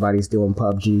that everybody's doing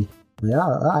PUBG,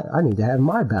 like I need to have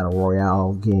my battle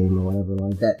royale game or whatever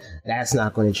like that. That's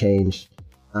not going to change.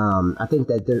 I think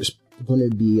that there's going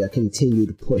to be a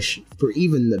continued push for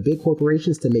even the big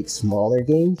corporations to make smaller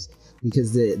games,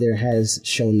 because there has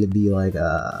shown to be like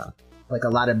a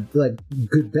lot of like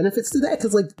good benefits to that,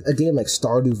 because like a game like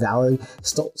Stardew Valley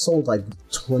sold like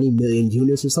 20 million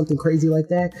units or something crazy like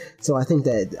that. So I think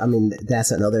that,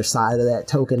 that's another side of that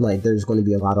token. Like there's going to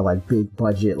be a lot of like big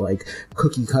budget like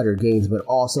cookie cutter games, but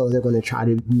also they're going to try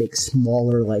to make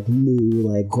smaller like new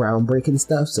like groundbreaking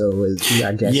stuff. So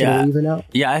I guess it'll even out.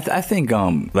 Yeah, I think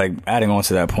like adding on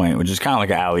to that point, which is kind of like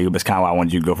an alley-oop, but it's kind of why I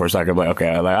wanted you to go for a second. Like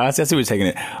okay, like I see who's taking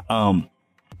it.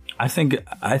 I think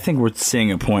we're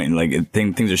seeing a point, like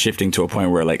things are shifting to a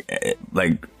point where like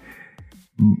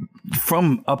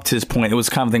from up to this point, it was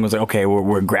kind of thing was like, okay,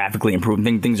 we're graphically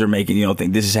improving, things are making,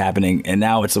 this is happening. And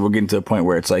now we're getting to a point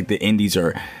where it's like the indies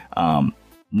are,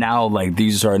 now like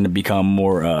these are starting to become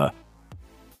more,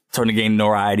 starting to gain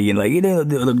notoriety. And like,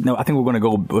 I think we're going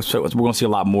to see a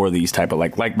lot more of these type of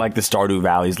like the Stardew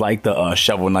Valleys, like the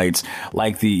Shovel Knights,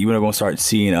 like you're going to start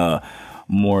seeing,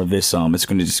 more of this. It's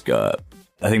going to just,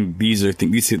 I think these two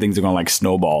things are going to like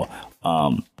snowball.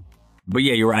 But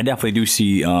yeah, you're right. I definitely do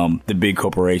see the big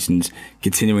corporations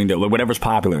continuing to like whatever's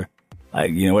popular.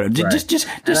 Like, whatever. Right. Just.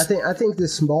 And I think the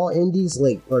small indies,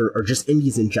 like, or just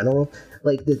indies in general,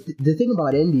 like the thing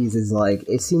about indies is like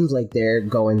it seems like they're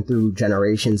going through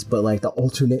generations, but like the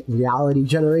alternate reality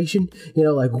generation,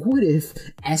 like what if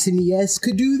SNES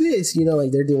could do this?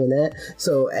 Like they're doing that.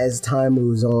 So as time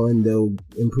moves on, they'll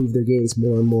improve their games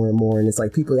more and more and more. And it's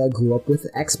like people that grew up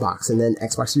with Xbox and then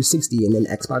Xbox 360 and then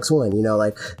Xbox One,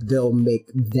 like they'll make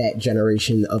that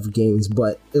generation of games,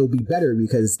 but it'll be better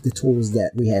because the tools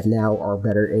that we have now are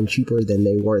better and cheaper than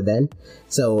they were then.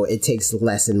 So it takes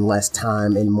less and less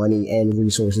time and money and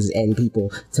resources and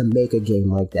people to make a game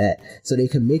like that. So they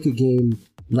can make a game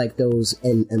like those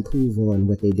and improve on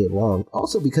what they did wrong.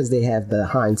 Also because they have the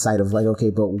hindsight of like, okay,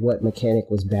 but what mechanic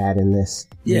was bad in this?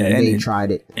 Yeah, and they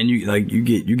tried it. And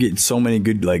you get so many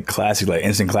good like classics, like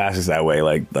instant classics that way.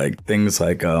 Like things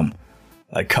like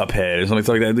Cuphead or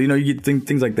something like that. You get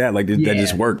things like that, like that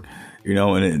just work.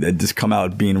 And it just come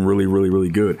out being really, really, really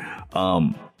good.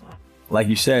 Like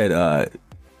you said,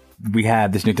 we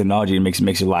have this new technology. It makes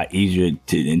it a lot easier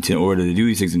in order to do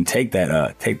these things and take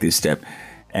this step.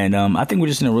 And I think we're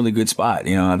just in a really good spot.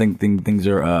 I think things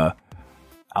are.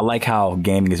 I like how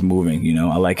gaming is moving.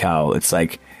 I like how it's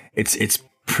like it's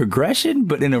progression,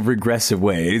 but in a regressive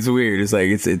way. It's weird. It's like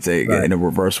it's right. In a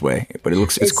reverse way, but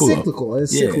it's cool. Cyclical.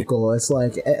 It's cyclical. It's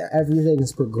like everything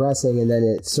is progressing, and then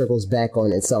it circles back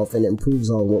on itself and improves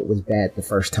on what was bad the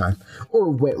first time, or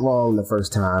went wrong the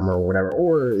first time, or whatever.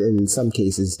 Or in some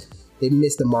cases, they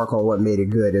missed the mark on what made it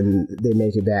good, and they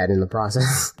make it bad in the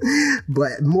process.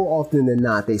 But more often than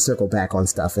not, they circle back on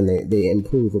stuff and they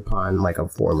improve upon like a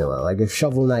formula. Like if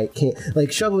Shovel Knight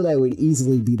Shovel Knight would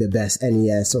easily be the best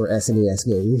NES or SNES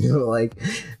game, like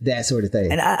that sort of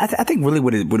thing. And I think really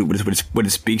what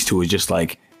it speaks to is just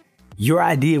like your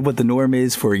idea of what the norm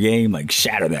is for a game, like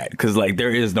shatter that, because like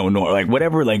there is no norm. Like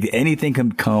whatever, like anything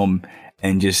can come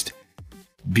and just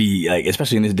be like,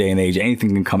 especially in this day and age,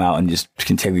 anything can come out and just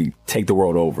can take the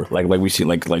world over. Like we see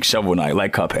like Shovel Knight,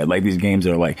 like Cuphead, like these games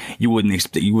that are like you wouldn't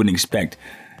expect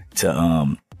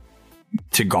to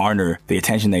garner the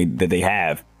attention that they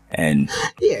have. And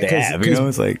yeah, they have, you know,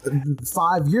 it's like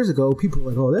 5 years ago, people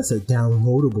were like, "Oh, that's a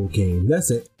downloadable game.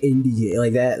 That's an indie game,"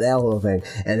 like that whole thing.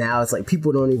 And now it's like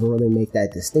people don't even really make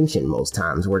that distinction most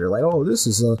times, where they're like, "Oh, this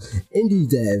is a indie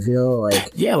dev," you know,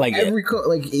 like yeah, like every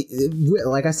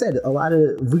like I said,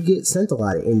 we get sent a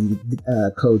lot of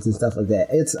indie codes and stuff like that.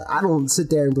 I don't sit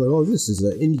there and be like, "Oh, this is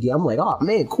an indie game." I'm like, "Oh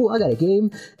man, cool, I got a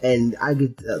game," and I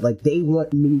get like they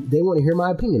want to hear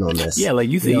my opinion on this. Yeah, like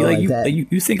you think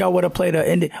you think I would have played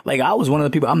an indie. Like I was one of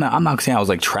the people. I'm not saying I was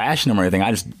like trashing them or anything.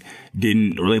 I just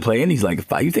didn't really play indies. Like,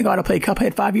 you think I would have played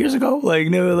Cuphead 5 years ago? Like,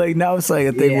 no, like now it's like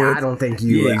I don't think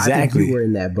you. Yeah, exactly. I think you were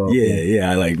in that boat.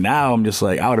 Yeah. Like now I'm just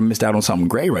like I would have missed out on something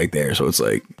great right there. So it's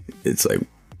like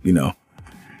you know,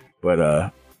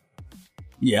 but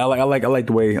yeah, I like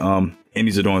the way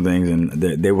indies are doing things, and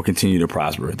they will continue to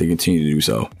prosper. They continue to do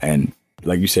so, and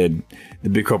like you said, the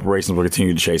big corporations will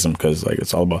continue to chase them because like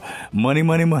it's all about money,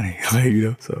 you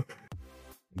know. So.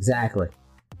 Exactly.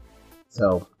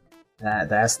 So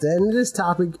that's the end of this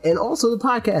topic, and also the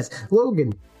podcast.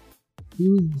 Logan,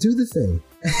 you do the thing.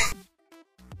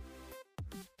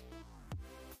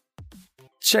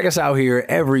 Check us out here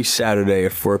every Saturday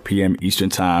at 4 p.m. Eastern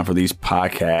time for these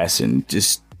podcasts, and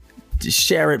just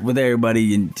share it with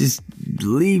everybody, and just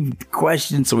leave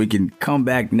questions so we can come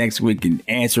back next week and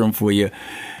answer them for you.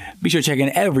 Be sure to check in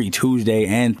every Tuesday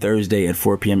and Thursday at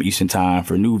 4 p.m. Eastern time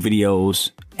for new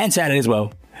videos, and Saturday as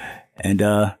well. And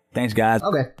thanks, guys.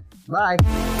 Okay. Bye.